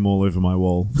 I've got him all over my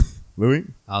wall. Louis?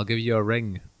 I'll give you a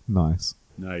ring. Nice.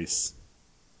 Nice.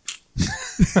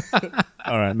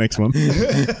 All right, next one.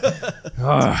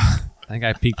 I think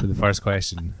I peaked with the first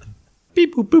question.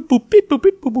 Beep, boop, boop, boop, beep, boop,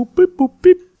 beep, boop, boop, beep, boop,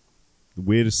 beep. The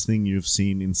weirdest thing you've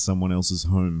seen in someone else's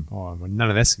home. Oh, well, none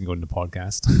of this can go in the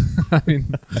podcast. I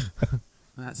mean,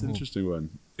 That's an interesting one.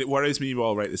 It worries me you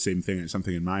all write the same thing. It's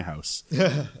something in my house. Do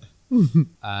you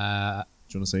want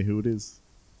to say who it is?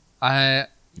 You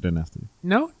don't have to.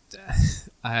 no.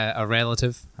 A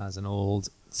relative has an old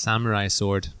samurai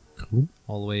sword. Cool.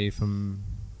 all the way from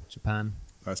Japan.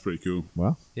 That's pretty cool.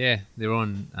 Wow. Yeah, they were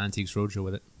on Antiques Roadshow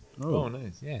with it. Oh,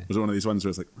 nice. Yeah, Was it one of these ones where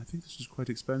it's like, I think this is quite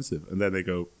expensive, and then they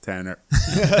go tenner.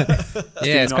 yeah. Do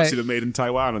you It's, not quite, see the made in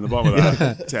Taiwan on the bottom of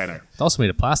that? Tenner. it's also made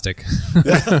of plastic.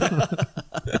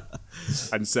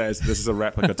 And says this is a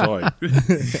replica toy.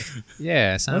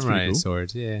 Yeah, samurai cool.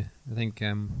 sword. Yeah, I think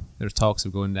there's talks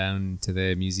of going down to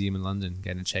the museum in London,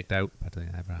 getting it checked out, but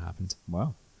it never happened.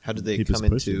 Wow. How did they Keep us come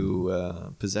pushing.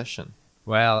 into possession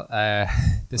Well, of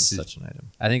this is. such an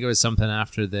item? I think it was something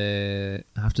after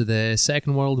the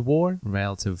Second World War. A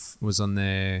relative was on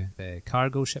the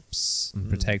cargo ships and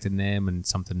protecting them, and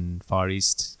something Far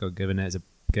East got given it as a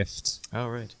gift. Oh,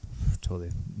 right. Totally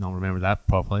don't remember that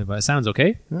properly, but it sounds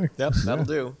okay. Yeah. Yep, that'll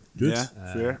do. Good.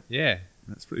 Yeah, fair. Yeah,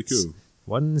 That's pretty cool.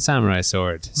 one samurai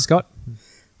sword. Scott.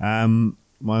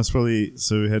 Mine's probably,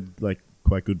 so we had like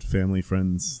quite good family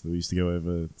friends that we used to go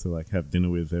over to like have dinner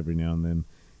with every now and then,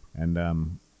 and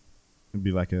it'd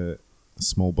be like a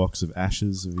small box of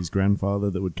ashes of his grandfather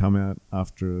that would come out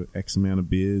after X amount of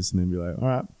beers, and then be like, all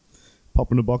right,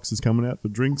 pop in a box is coming out for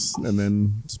drinks, and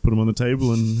then just put them on the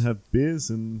table and have beers,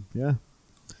 and yeah,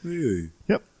 Really?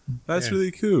 yep, That's Yeah.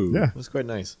 really cool. yeah, It was quite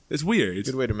nice. It's weird.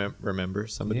 Good way to remember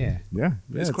somebody. Yeah. yeah.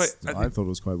 It's quite- I I think- thought it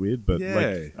was quite weird, but Yeah.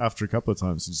 like after a couple of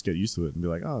times, you just get used to it and be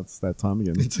like, oh, it's that time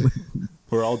again.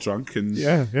 We're all drunk and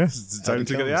yeah, yeah, it's time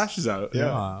to get the ashes out.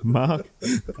 yeah. Mark,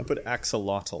 I put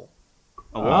axolotl.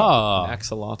 Oh,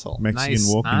 Axolotl. Mexican nice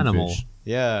walking animal. fish,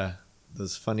 Yeah.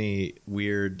 Those funny,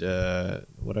 weird,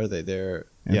 what are they? They're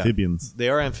amphibians. Yeah, they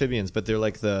are amphibians, but they're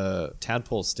like the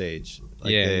tadpole stage.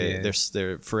 Like Yeah, they, yeah.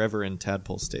 They're forever in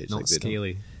tadpole stage. not like they don't-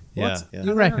 scaly. Yeah, What? yeah. You I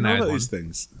don't recognize know one. these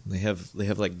things. They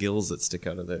have like gills that stick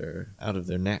out of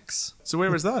their necks. So where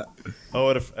was that? Oh,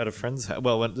 at a friend's house.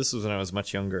 Well, this was when I was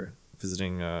much younger,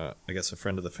 visiting I guess a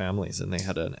friend of the family's, and they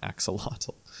had an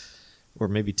axolotl, or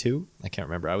maybe two. I can't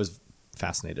remember. I was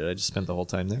fascinated. I just spent the whole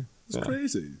time there. It's Yeah.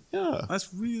 crazy. Yeah,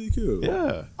 That's really cool.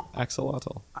 yeah,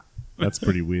 axolotl. That's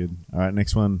pretty weird. All right,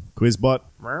 next one. Quizbot.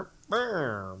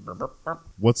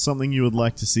 What's something you would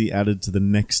like to see added to the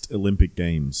next Olympic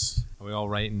Games? Are we all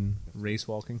right in race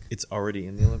walking? It's already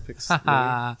in the Olympics.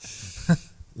 Really?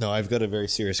 No, I've got a very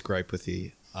serious gripe with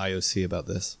the IOC about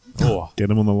this. Oh, Get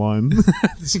them on the line.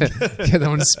 get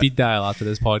them on speed dial after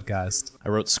this podcast. I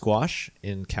wrote squash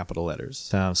in capital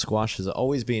letters. Squash has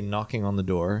always been knocking on the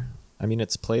door. I mean,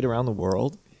 it's played around the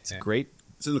world. It's Yeah. a great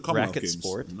It's in the Commonwealth racket Games.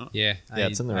 sport. isn't it? Yeah, Yeah,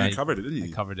 it's in the I right. covered it, didn't I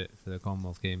you? covered it for the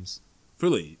Commonwealth Games.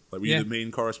 Fully. Like, were you Yeah. the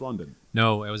main correspondent?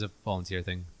 No, it was a volunteer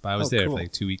thing, but I was Oh, there cool. for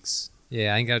like 2 weeks.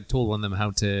 Yeah, I think I told one of them how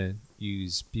to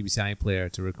use BBC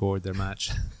iPlayer to record their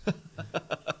match.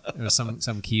 There was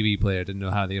some Kiwi player didn't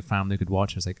know how their family could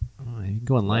watch. I was like, oh, you can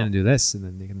go online and do this, and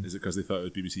then they can. Is it because they thought it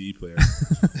was BBC player?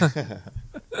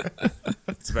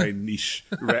 It's a very niche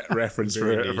reference for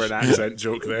Very an niche. accent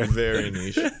joke there. Very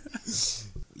niche.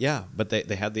 Yeah, but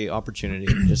they had the opportunity,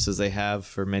 just as they have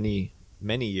for many,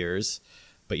 many years.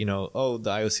 But, the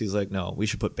IOC's like, no, we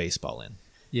should put baseball in.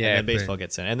 Yeah, And then baseball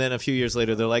gets in. And then a few years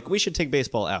later, they're like, we should take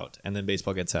baseball out. And then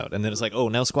baseball gets out. And then it's like, oh,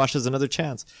 now squash has another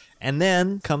chance. And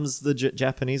then comes the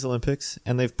Japanese Olympics,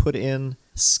 and they've put in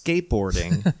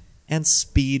skateboarding and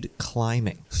speed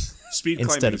climbing. Speed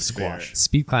Instead climbing of is fair. squash.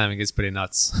 Speed climbing is pretty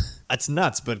nuts. It's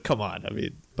nuts, but come on. I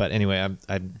mean, but anyway,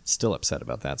 I'm still upset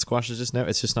about that. Squash is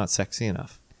it's just not sexy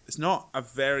enough. It's not a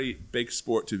very big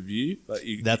sport to view. Like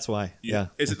That's why. you- Yeah.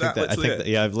 Is I it think that literally it?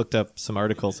 yeah, I've looked up some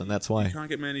articles, and that's You why. can't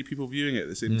get many people viewing it at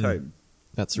the same time.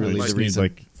 That's You really just the need reason.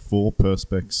 like 4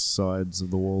 perspex sides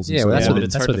of the walls. And Yeah, well, stuff. that's yeah, what but it-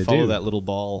 it's that's hard what to they follow do. that little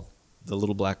ball, the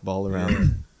little black ball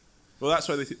around. Well, that's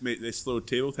why they slowed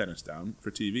table tennis down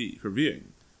for TV, for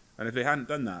viewing. And if they hadn't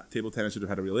done that, table tennis would have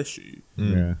had a real issue.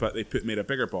 Yeah. But they made a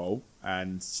bigger ball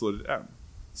and slowed it down.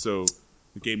 So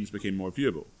the games became more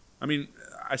viewable. I mean,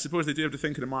 I suppose they do have to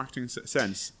think in a marketing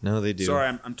sense. No, they do.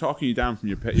 Sorry, I'm talking you down from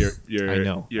your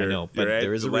I know, but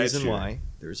there is a reason here. why.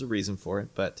 There is a reason for it,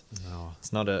 but No.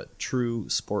 it's not a true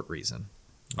sport reason.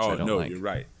 Which I Oh don't no, like. you're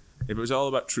right. If it was all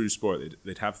about true sport,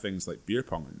 they'd have things like beer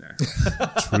pong in there.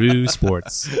 True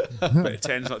sports. But it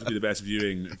tends not to be the best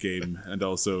viewing game, and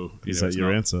also, Is it's that your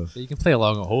not- answer? You can play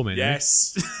along at home, anyway.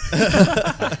 Yes.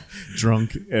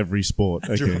 Drunk every sport.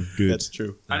 Okay, good. That's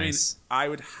true. I mean, Nice. I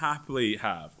would happily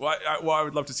have. What I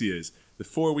would love to see is the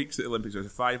 4 weeks at the Olympics, or the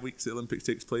 5 weeks the Olympics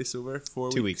takes place over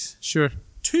 4 2 weeks. weeks. Sure.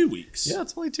 2 weeks. Yeah,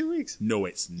 it's only 2 weeks. No,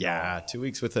 it's not. Yeah, 2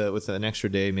 weeks with an extra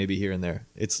day, maybe here and there.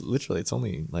 It's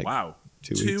only like Wow.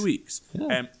 2 2 weeks.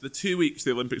 Yeah. The 2 weeks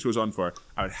the Olympics goes on for,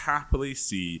 I would happily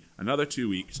see another 2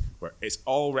 weeks where it's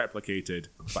all replicated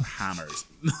but hammers.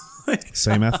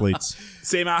 Same athletes.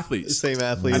 Same athletes. Same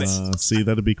athletes. See,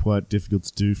 that'd be quite difficult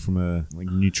to do from a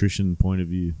nutrition point of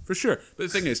view. For sure. But the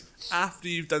thing is, after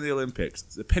you've done the Olympics,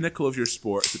 the pinnacle of your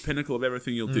sport, the pinnacle of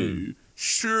everything you'll do,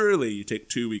 surely you take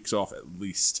 2 weeks off at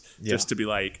least just to be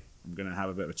like, I'm going to have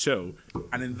a bit of a chill.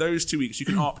 And in those 2 weeks, you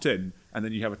can opt in, and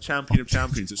then you have a champion of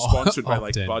champions. It's sponsored by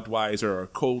like Budweiser or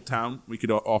Cold Town. We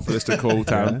could offer this to Cold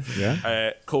Town.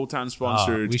 Cold Town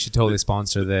sponsored. We should totally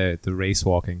sponsor the race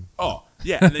walking. Oh,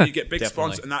 yeah, and then you get big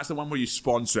sponsor, and that's the one where you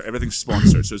sponsor, everything's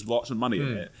sponsored, so there's lots of money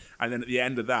in it. And then at the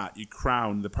end of that, you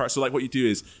crown the person. So like what you do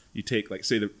is you take, like,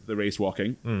 say the race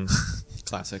walking.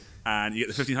 Classic. And you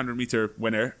get the 1,500 meter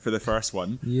winner for the first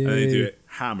one, Yay. and then you do it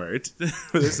hammered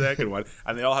for the second one,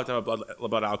 and they all have to have a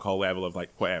blood alcohol level of like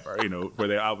whatever, where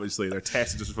they obviously they're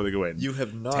tested just before they go in. You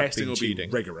have not testing been will cheating.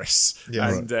 be rigorous, Yeah.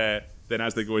 and then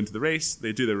as they go into the race,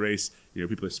 they do the race.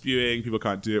 People are spewing, people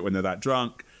can't do it when they're that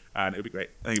drunk, and it'll be great.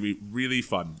 I think it'd be really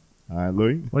fun. All right,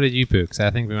 Louis. What did you put? Because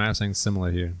I think we might have something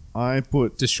similar here. I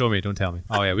put. Just show me, don't tell me.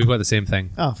 Oh yeah, we've got the same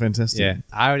thing. Oh, fantastic. Yeah,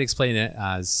 I would explain it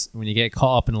as when you get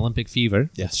caught up in Olympic fever,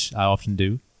 which I often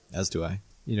do. As do I.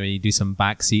 You do some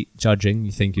backseat judging.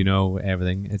 You think you know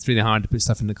everything. It's really hard to put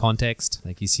stuff into context.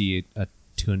 Like you see a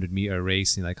 200-meter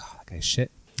race, and you're like, oh, that guy's shit.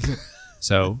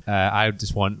 So I would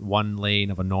just want one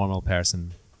lane of a normal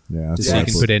person, Yeah, just so you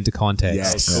can put it into context.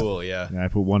 Yes. Cool, yeah. I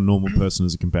put one normal person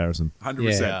as a comparison.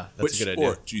 100%. Yeah, that's Which a good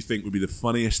sport idea. do you think would be the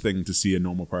funniest thing to see a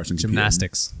normal person compete in?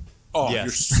 Gymnastics. Oh,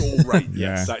 Yes. you're so right.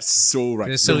 Yes. That's so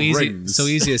right. It's so The easy. rings. So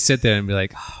easy to sit there and be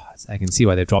like, oh, I can see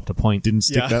why they dropped a point. Didn't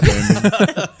stick Yeah.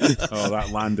 that landing. Oh, that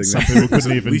landing. Some people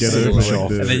couldn't even get over Least like off.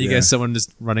 the- And then you yeah. get someone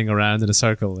just running around in a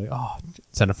circle, like, oh,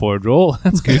 center forward roll.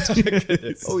 That's good.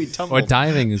 Oh, he tumbled. Or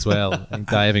diving as well. I think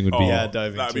diving would be. Yeah,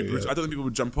 diving That'd be too, brutal. yeah. I don't think people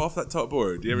would jump off that top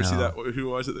board. Do you ever see No. that? Who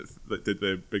was it that did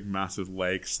the big massive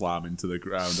leg slam into the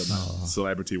ground on that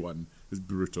celebrity one? It was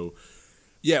brutal.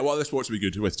 Yeah, what other sports would be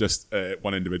good with just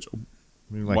one individual?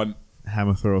 Maybe like one.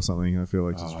 hammer throw or something. I feel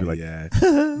like just be like, yeah.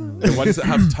 The ones that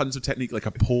have tons of technique, like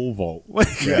a pole vault. Like,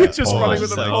 just pole running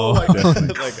with a vault. pole.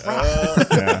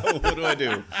 Like, What do I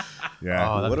do? yeah.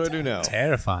 Oh, What do I do now?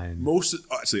 terrifying. most of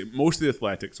the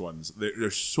athletics ones,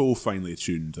 they're so finely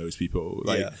attuned. Those people,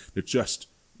 like Yeah. they're just,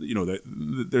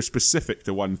 they're specific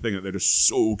to one thing that they're just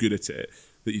so good at it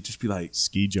that you just be like,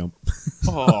 Ski jump.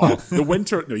 oh, the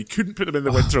winter. No, you couldn't put them in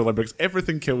the Winter Olympics.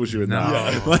 Everything kills you in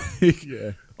that. Like,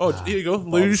 oh, here you go,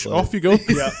 luge. Bobsleigh. Off you go.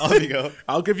 Yeah, off you go.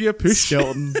 I'll give you a push.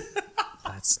 Skeleton.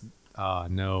 That's. Oh,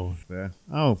 no. Yeah.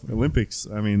 Oh, Olympics.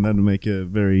 I mean, that'd make a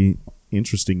very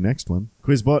interesting next one.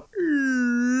 Quizbot.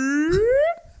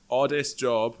 Oddest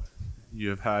job you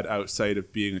have had outside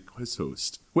of being a quiz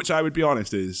host, which I would be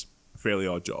honest is a fairly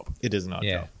odd job. It is not.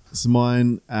 Yeah. So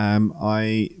mine,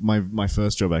 my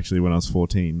first job actually when I was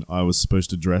 14, I was supposed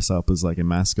to dress up as like a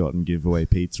mascot and give away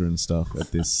pizza and stuff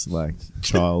at this like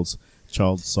child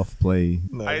soft play.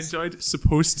 I enjoyed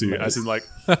supposed to, as in like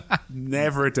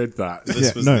never did that.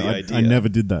 This was no, the I idea. never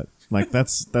did that. Like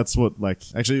that's what like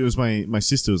actually it was my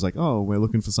sister was like, oh, we're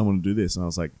looking for someone to do this, and I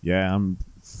was like, yeah, I'm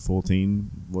 14,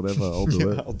 whatever, I'll do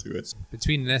it. I'll do it.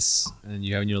 Between this and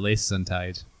you having your laces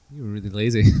untied, you were really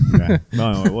lazy. Yeah.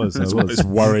 No, it was. I was. It's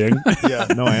worrying. Yeah.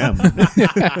 No, I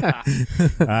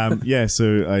am. Yeah,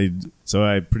 so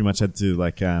I pretty much had to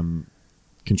like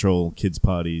control kids'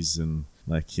 parties and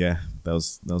like that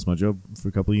was my job for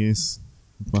a couple of years.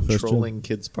 My first job. Controlling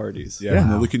kids' parties. Yeah, from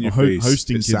the look in your face,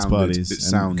 hosting it kids' sounded- parties It and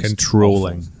sounds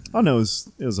Controlling. awful. Oh no,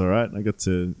 it was all right. I got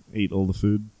to eat all the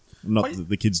food. Not Quite- that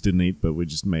the kids didn't eat, but we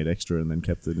just made extra and then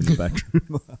kept it in the back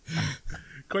room.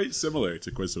 Quite similar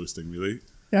to quiz hosting, really.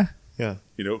 Yeah. Yeah.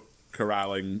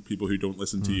 Corralling people who don't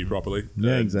listen to you properly.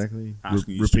 Yeah, and exactly.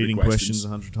 asking you stupid Repeating questions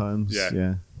 100 times. Yeah.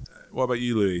 Yeah. What about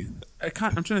you, Louis? I'm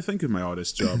trying to think of my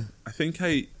oddest job. I think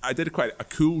I did quite a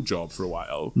cool job for a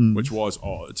while, which was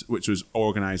odd, which was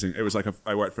organising. It was like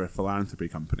I worked for a philanthropy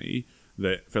company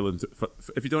that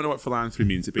if you don't know what philanthropy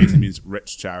means, it basically means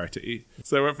rich charity.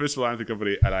 So I worked for this philanthropy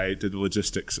company and I did the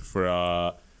logistics for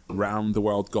a round the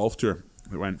world golf tour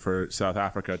that went for South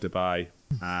Africa, Dubai,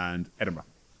 and Edinburgh.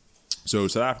 So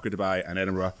South Africa, Dubai, and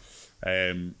Edinburgh.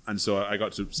 And so I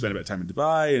got to spend a bit of time in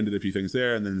Dubai and did a few things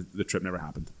there, and then the trip never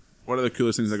happened. One of the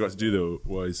coolest things I got to do though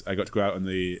was I got to go out on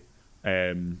the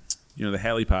the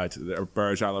helipad, the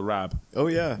Burj Al Arab. Oh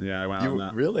yeah. Yeah, I went out on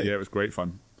that. Really? Yeah, it was great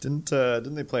fun. Didn't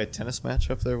they play a tennis match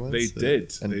up there once? They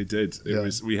did. And- They did.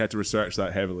 We had to research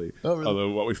that heavily. Oh, really? Although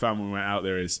what we found when we went out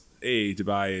there is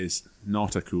Dubai is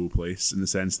not a cool place in the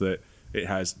sense that it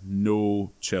has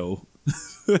no chill.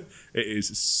 It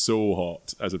is so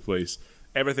hot as a place.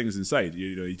 Everything's inside.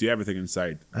 You do everything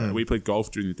inside. We played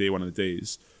golf during the day, one of the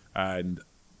days, and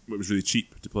it was really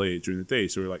cheap to play during the day.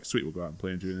 So we were like, sweet, we'll go out and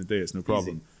play during the day. It's no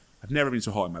problem. I've never been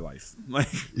so hot in my life. Like,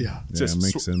 just it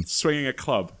makes sense. swinging a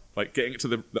club, like getting to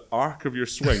the arc of your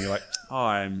swing. You're like, oh,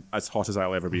 I'm as hot as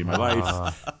I'll ever be in my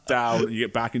life. Down, you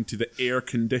get back into the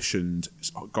air-conditioned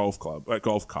golf cart.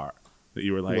 That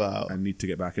you were like, Wow. I need to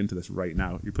get back into this right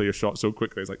now. You play your shot so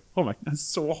quickly. It's like, oh my, that's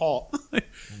so hot.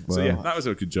 So yeah, that was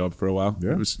a good job for a while.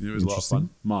 Yeah. It was a lot of Interesting. fun.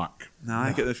 Mark. Now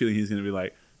I get the feeling he's going to be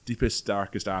like, deepest,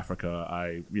 darkest Africa.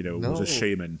 I, was a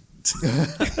shaman.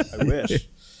 I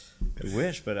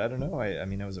wish, but I don't know. I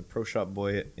mean, I was a pro shop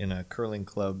boy in a curling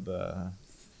club,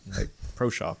 like pro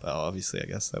shop. Obviously, I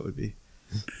guess that would be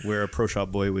where a pro shop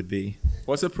boy would be.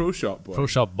 What's a pro shop boy? Pro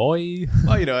shop boy.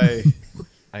 Well,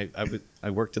 I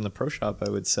worked in the pro shop. I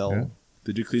would sell Yeah.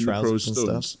 Did you clean the trousers pros and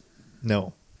stones? stuff.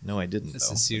 No, I didn't. That's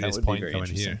though. a serious That would be point very coming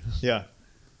interesting. here. Yeah.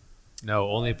 No,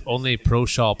 only pro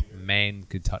shop men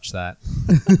could touch that.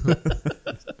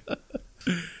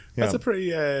 That's a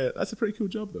pretty cool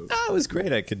job though. No, it was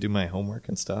great. I could do my homework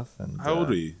and stuff. And How old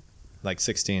were you? Like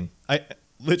 16. I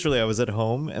was at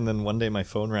home, and then one day my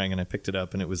phone rang, and I picked it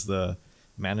up, and it was the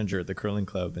manager at the curling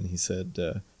club, and he said,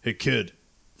 "Hey kid,"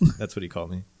 that's what he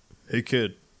called me. "Hey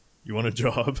kid, you want a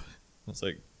job?" I was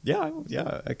like, "Yeah,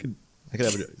 I could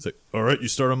have it." He's like, "All right, you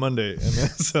start on Monday," and then,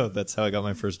 so that's how I got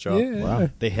my first job. Yeah. Wow.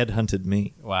 They headhunted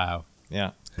me. Wow.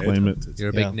 Yeah, Claim it. You're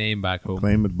a big Yeah. name back home.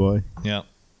 Claim it, boy. yeah.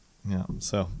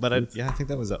 So, but I think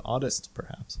that was the oddest,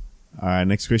 perhaps. All right,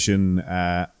 next question.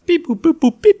 Beep, boop, boop,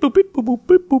 boop, beep, boop, beep, boop, boop,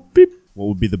 beep, boop, beep. What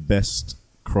would be the best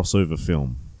crossover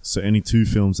film? So any two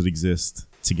films that exist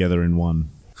together in one.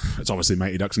 It's obviously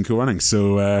Mighty Ducks and Cool Runnings,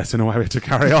 so I don't know why we have to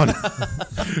carry on.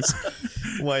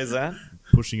 Why is that?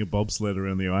 Pushing a bobsled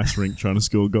around the ice rink trying to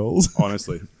score goals.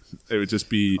 Honestly, it would just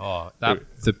be. Oh,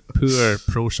 the poor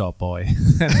pro shop boy in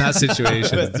that Who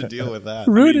situation. has to deal with that?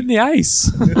 Ruining the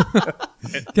ice.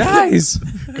 Guys,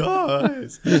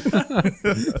 Guys,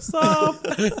 stop.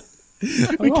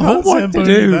 We got homework to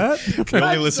do. we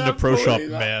only listen to pro shop Zamboni,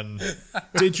 men.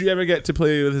 Did you ever get to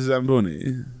play with a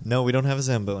Zamboni? No, we don't have a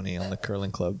Zamboni on the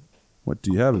curling club. What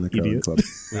do you have in the curling Idiot. club?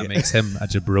 That makes him a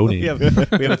jabroni.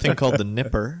 We have a thing called the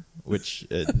nipper, which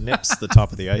nips the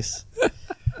top of the ice.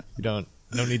 No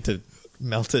need to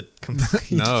melt it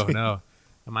completely. No.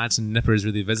 Imagine nipper is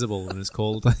really visible when it's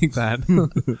cold like that.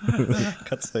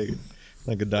 Cuts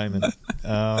like a diamond.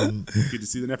 Good to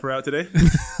see the nipper out today.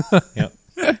 Yep.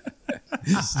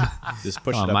 Just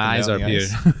push it up. My and eyes down are the up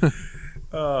ice.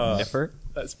 here. Nipper.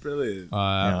 That's brilliant.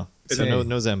 Yeah. So okay.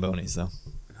 no Zambonis though.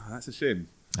 Oh, that's a shame.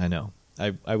 I know.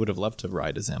 I would have loved to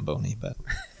ride a Zamboni, but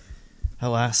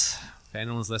alas, If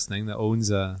anyone's listening that owns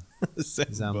a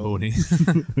Zamboni,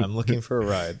 I'm looking for a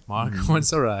ride. Mark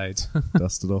wants a ride.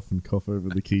 Dust it off and cough over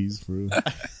the keys for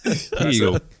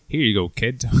Here you go,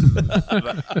 kid.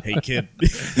 Hey kid,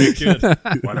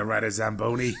 Want to ride a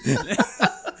Zamboni?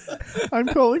 I'm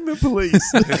calling the police.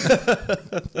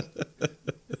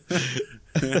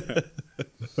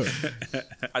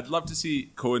 I'd love to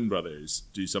see Coen Brothers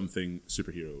do something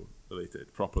superhero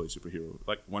related, properly superhero,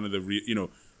 like one of the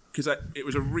because it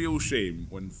was a real shame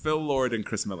when Phil Lord and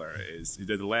Chris Miller who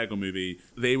did the Lego movie.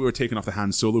 They were taken off the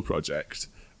Han Solo project,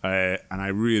 and I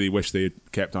really wish they had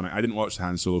kept on it. I didn't watch the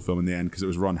Han Solo film in the end because it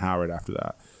was Ron Howard after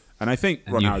that, and I think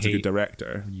And Ron you Howard's a hate- good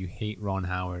director. You hate Ron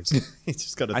Howard. He's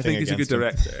just got a I thing think he's a good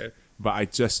against him. director, but I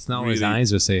just It's not what really, his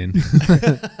eyes are saying.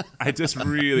 I just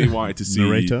really wanted to see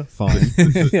Narrator, fine.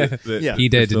 Yeah. He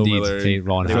did Phil indeed Miller, hate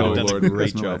Ron They would have Howard. done a Lord and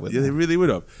great Chris job Miller. with Yeah, that. they really would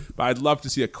have. But I'd love to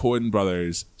see a Coen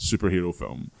Brothers superhero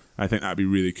film. I think that'd be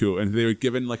really cool. And if they were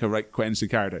given like a right Quentin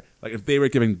character, like if they were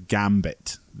given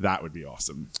Gambit, that would be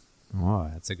awesome. Oh,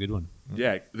 that's a good one.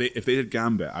 Yeah, if they did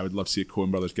Gambit, I would love to see a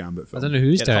Coen Brothers Gambit I film. don't know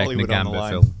who's Get directing the Hollywood on the Gambit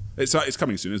line. film. It's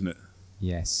coming soon, isn't it?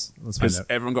 Yes, let's find Because out.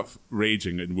 everyone got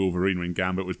raging in Wolverine when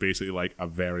Gambit was basically like a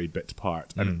very bit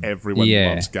part, and everyone Yeah.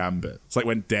 loves Gambit. It's like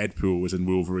when Deadpool was in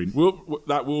Wolverine.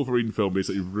 That Wolverine film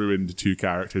basically ruined two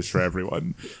characters for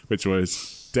everyone, which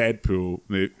was Deadpool.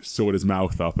 They sewed his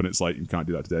mouth up, and it's like you can't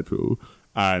do that to Deadpool.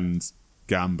 And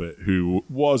Gambit, who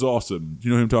was awesome. Do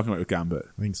you know who I'm talking about with Gambit?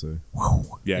 I think so.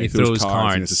 Yeah, He he throws throws cards and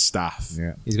cards. he has a staff.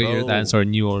 Yeah. He's got Oh. that sort of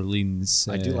New Orleans.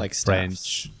 I do like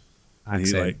French And he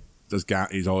accent. like does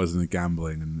he's always in the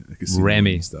gambling and the casino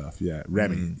Remy. and stuff. Yeah,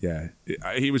 Remy. Yeah,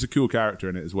 he was a cool character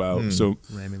in it as well. So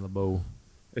Remy LeBeau.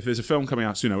 if there's a film coming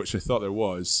out soon, which I thought there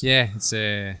was, Yeah, it's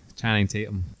Channing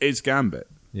Tatum. is Gambit.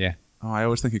 Yeah. Oh, I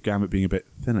always think of Gambit being a bit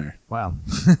thinner. Wow.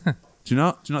 Do you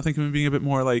not think of him being a bit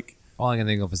more like? All I can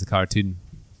think of is the cartoon,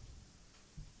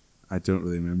 I don't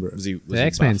really remember. Was he the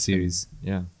X-Men buff? series.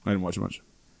 Yeah. I didn't watch it much.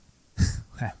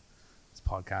 This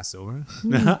podcast's over.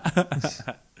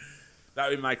 That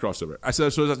would be my crossover. I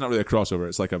suppose that's not really a crossover.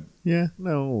 It's like Yeah,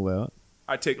 no, I'll allow it.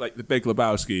 I'd take like the Big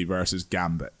Lebowski versus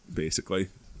Gambit, basically.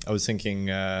 I was thinking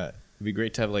it'd be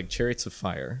great to have like Chariots of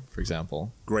Fire, for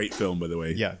example. Great film, by the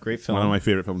way. Yeah, great film. One of my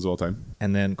favorite films of all time.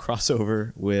 And then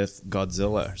crossover with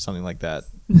Godzilla or something like that.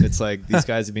 It's like these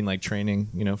guys have been like training,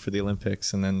 for the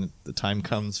Olympics, and then the time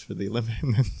comes for the Olympics,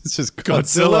 and then it's just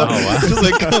Godzilla. Just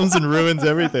like comes and ruins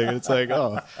everything. And it's like,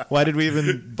 oh, why did we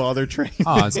even bother training?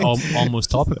 Oh, it's almost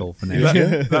topical for now.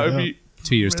 That would be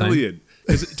 2 years' time. brilliant.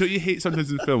 Don't you hate sometimes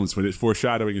in films when its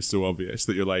foreshadowing is so obvious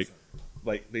that you're like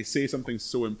they say something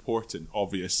so important,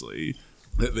 obviously,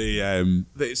 that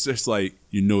that it's just like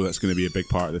that's going to be a big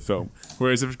part of the film.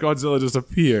 Whereas if Godzilla just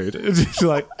appeared, it's just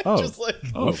like Just like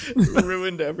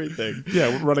ruined everything.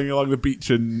 yeah, running along the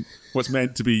beach in what's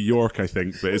meant to be York, I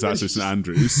think, but it's actually St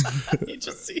Andrews. You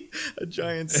just see a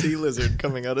giant sea lizard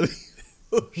coming out of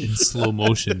the In slow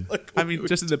motion. I mean,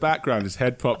 just in the background, his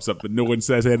head pops up, but no one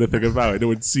says anything about it. No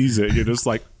one sees it. You're just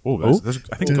like, I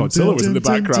think Godzilla was in the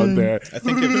background there. I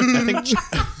think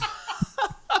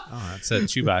Oh, that's a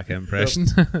Chewbacca impression.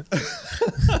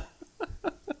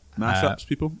 Mashups,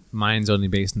 people. Mine's only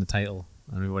based on the title.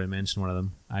 And we've already mentioned one of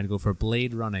them. I'd go for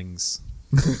Blade Runnings.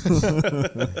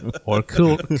 Or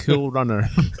Cool Runner.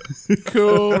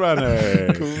 Cool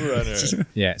runner.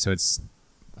 Yeah, so it's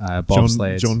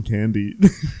bobsled John Candy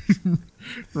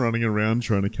running around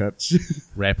trying to catch.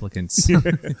 replicants.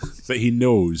 That he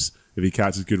knows if he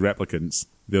catches good replicants,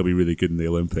 they'll be really good in the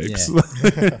Olympics. For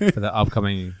the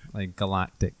upcoming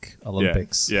galactic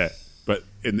Olympics. Yeah. But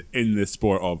in the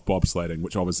sport of bobsledding,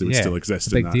 which obviously would still exist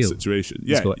it's a in big that deal. situation.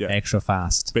 Just go extra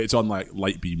fast. But it's on like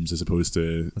light beams as opposed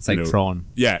to It's like Tron.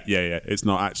 Yeah. It's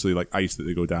not actually like ice that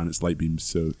they go down, it's light beams.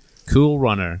 So Cool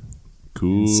Runner.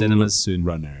 cool. Cinemas soon.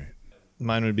 Runner.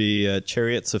 mine would be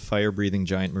Chariots of Fire-breathing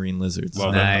giant marine lizards.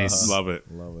 Love Nice. it. Love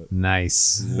it.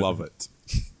 Nice. Love it.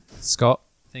 Scott,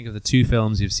 think of the 2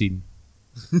 films you've seen.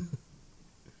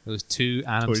 Those 2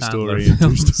 Adam Toy Sandler Story and Toy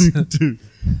films. Story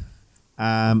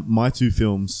 2. My 2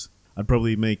 films, I'd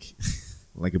probably make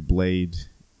like a Blade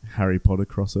Harry Potter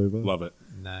crossover. Love it.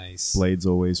 Nice. Blade's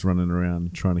always running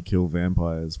around trying to kill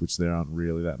vampires, which there aren't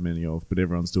really that many of, but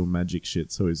everyone's doing magic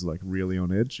shit, so he's like really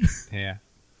on edge. Yeah.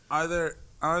 Are there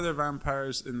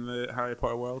vampires in the Harry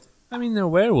Potter world? I mean, they're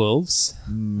werewolves.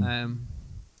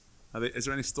 Is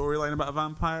there any storyline about a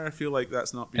vampire? I feel like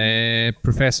that's not been...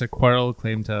 Professor Quirrell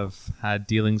claimed to have had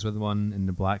dealings with one in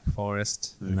the Black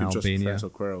Forest in You can trust Albania. Professor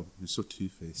Quirrell. He's so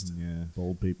two-faced. Yeah,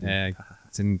 bold people.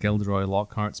 It's in Gilderoy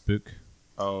Lockhart's book.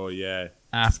 Oh, yeah.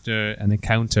 After an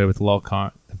encounter with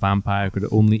Lockhart, the vampire could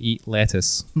only eat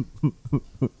lettuce.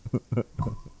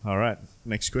 All right,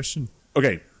 next question.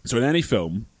 Okay, so in any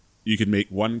film, you could make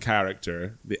one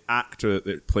character, the actor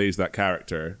that plays that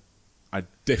character, a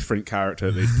different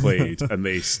character that they've played, and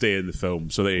they stay in the film.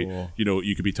 So they,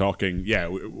 you could be talking. Yeah,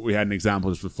 we had an example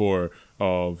just before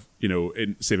of,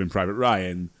 in Saving Private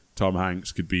Ryan, Tom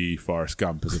Hanks could be Forrest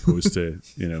Gump as opposed to,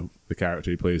 the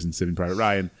character he plays in Saving Private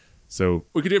Ryan. So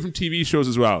we could do it from TV shows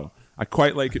as well. I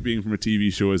quite like it being from a TV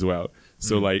show as well.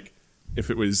 So like, if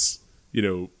it was,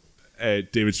 David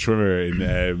Schwimmer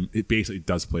in it basically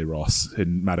does play Ross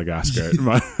in Madagascar.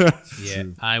 Yeah,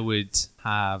 I would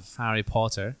have Harry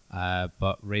Potter,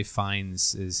 but Ray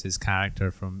Fiennes is his character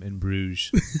from In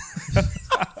Bruges. I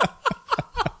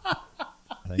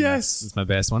think that's my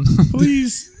best one.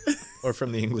 Please. Or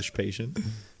from The English Patient.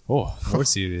 Oh, more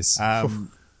serious.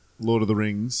 Lord of the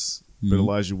Rings, but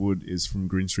Elijah Wood is from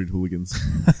Green Street Hooligans.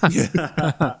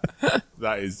 That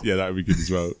would be good as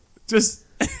well. Just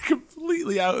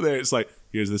completely out there. It's like,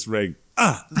 here's this ring.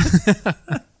 I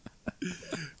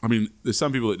mean, there's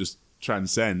some people that just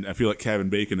transcend. I feel like Kevin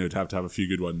Bacon would have to have a few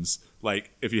good ones.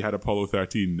 Like if you had Apollo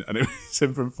 13 and it was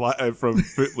him from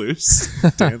Footloose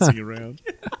Dancing around.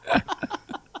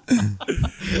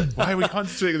 Why are we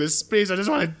concentrating on this space? I just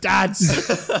want to dance.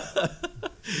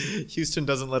 Houston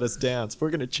doesn't let us dance. We're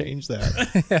going to change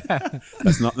that.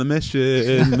 That's not the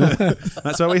mission.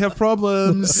 That's why we have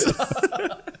problems.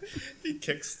 He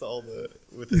kicks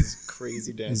with his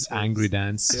crazy dance. His angry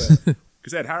dance. Yeah.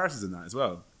 Because Ed Harris is in that as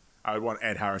well. I would want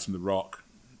Ed Harris from The Rock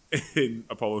in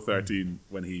Apollo 13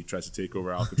 when he tries to take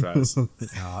over Alcatraz.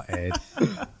 Oh, Ed.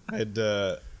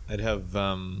 I'd have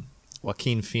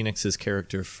Joaquin Phoenix's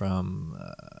character from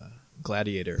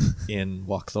Gladiator in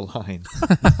Walk the Line.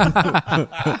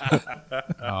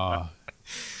 Oh,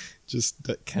 Just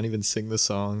can't even sing the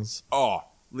songs. Oh,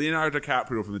 Leonardo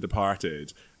DiCaprio from The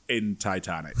Departed in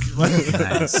Titanic.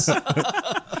 nice.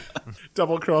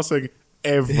 Double crossing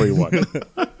everyone.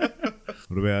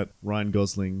 What about Ryan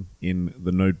Gosling in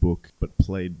The Notebook, but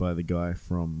played by the guy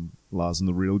from Lars and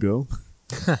the Real Girl?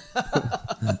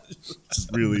 Just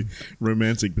really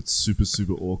romantic, but super,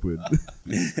 super awkward.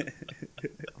 This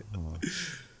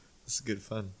is good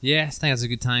fun. Yes, I think that's a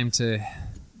good time to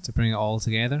bring it all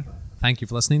together. Thank you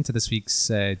for listening to this week's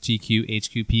GQ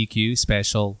HQ PQ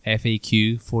special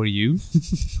FAQ for you.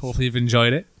 Hopefully you've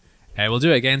enjoyed it. We'll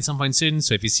do it again some point soon,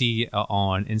 so if you see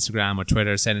on Instagram or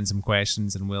Twitter, send in some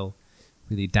questions and we'll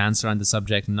really dance around the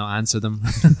subject and not answer them.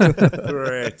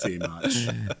 Pretty much.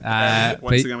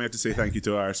 Once again, we have to say thank you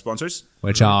to our sponsors,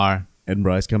 which are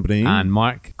Edinburgh Ice Company. and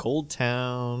Mark. Cold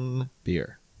Town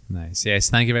beer. Nice. Yes,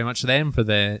 thank you very much to them for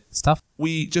the stuff.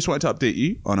 we just wanted to update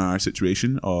you on our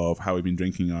situation of how we've been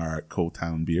drinking our Cold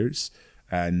Town beers.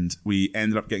 And we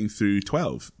ended up getting through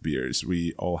 12 beers.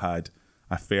 We all had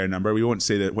a fair number. We won't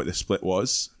say what the split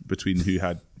was between who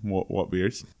had what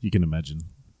beers. You can imagine.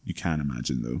 You can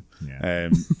imagine, though. Yeah.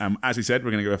 As we said,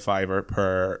 we're going to give a $5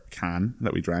 per can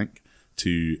that we drank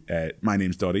to My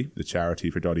Name's Doddy, the charity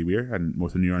for Doddy Weir and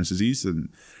motor neurons disease and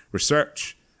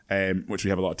research, which we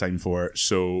have a lot of time for.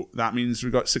 So that means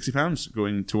we've got £60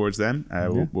 going towards them.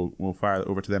 We'll fire it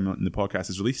over to them when the podcast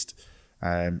is released,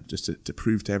 just to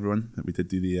prove to everyone that we did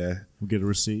do the... We'll get a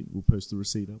receipt. We'll post the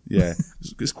receipt up. Yeah,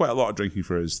 it's quite a lot of drinking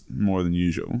for us, more than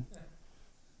usual.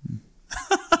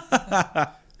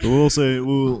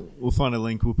 We'll find a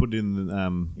link. We'll put it in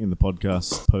the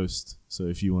podcast post. So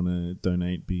if you want to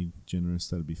donate, be generous.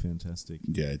 That'd be fantastic.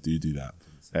 Yeah, do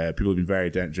that. People have been very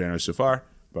generous so far,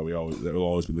 but we'll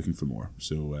always be looking for more.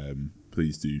 So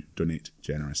please do donate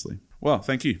generously. Well,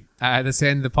 thank you. At this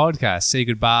end of the podcast, say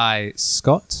goodbye,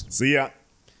 Scott. See ya.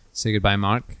 Say goodbye,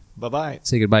 Mark. Bye-bye.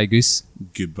 Say goodbye, Goose.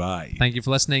 Goodbye. Thank you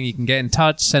for listening. You can get in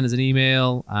touch, send us an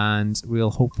email, and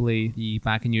we'll hopefully be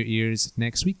back in your ears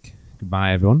next week.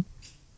 Goodbye, everyone.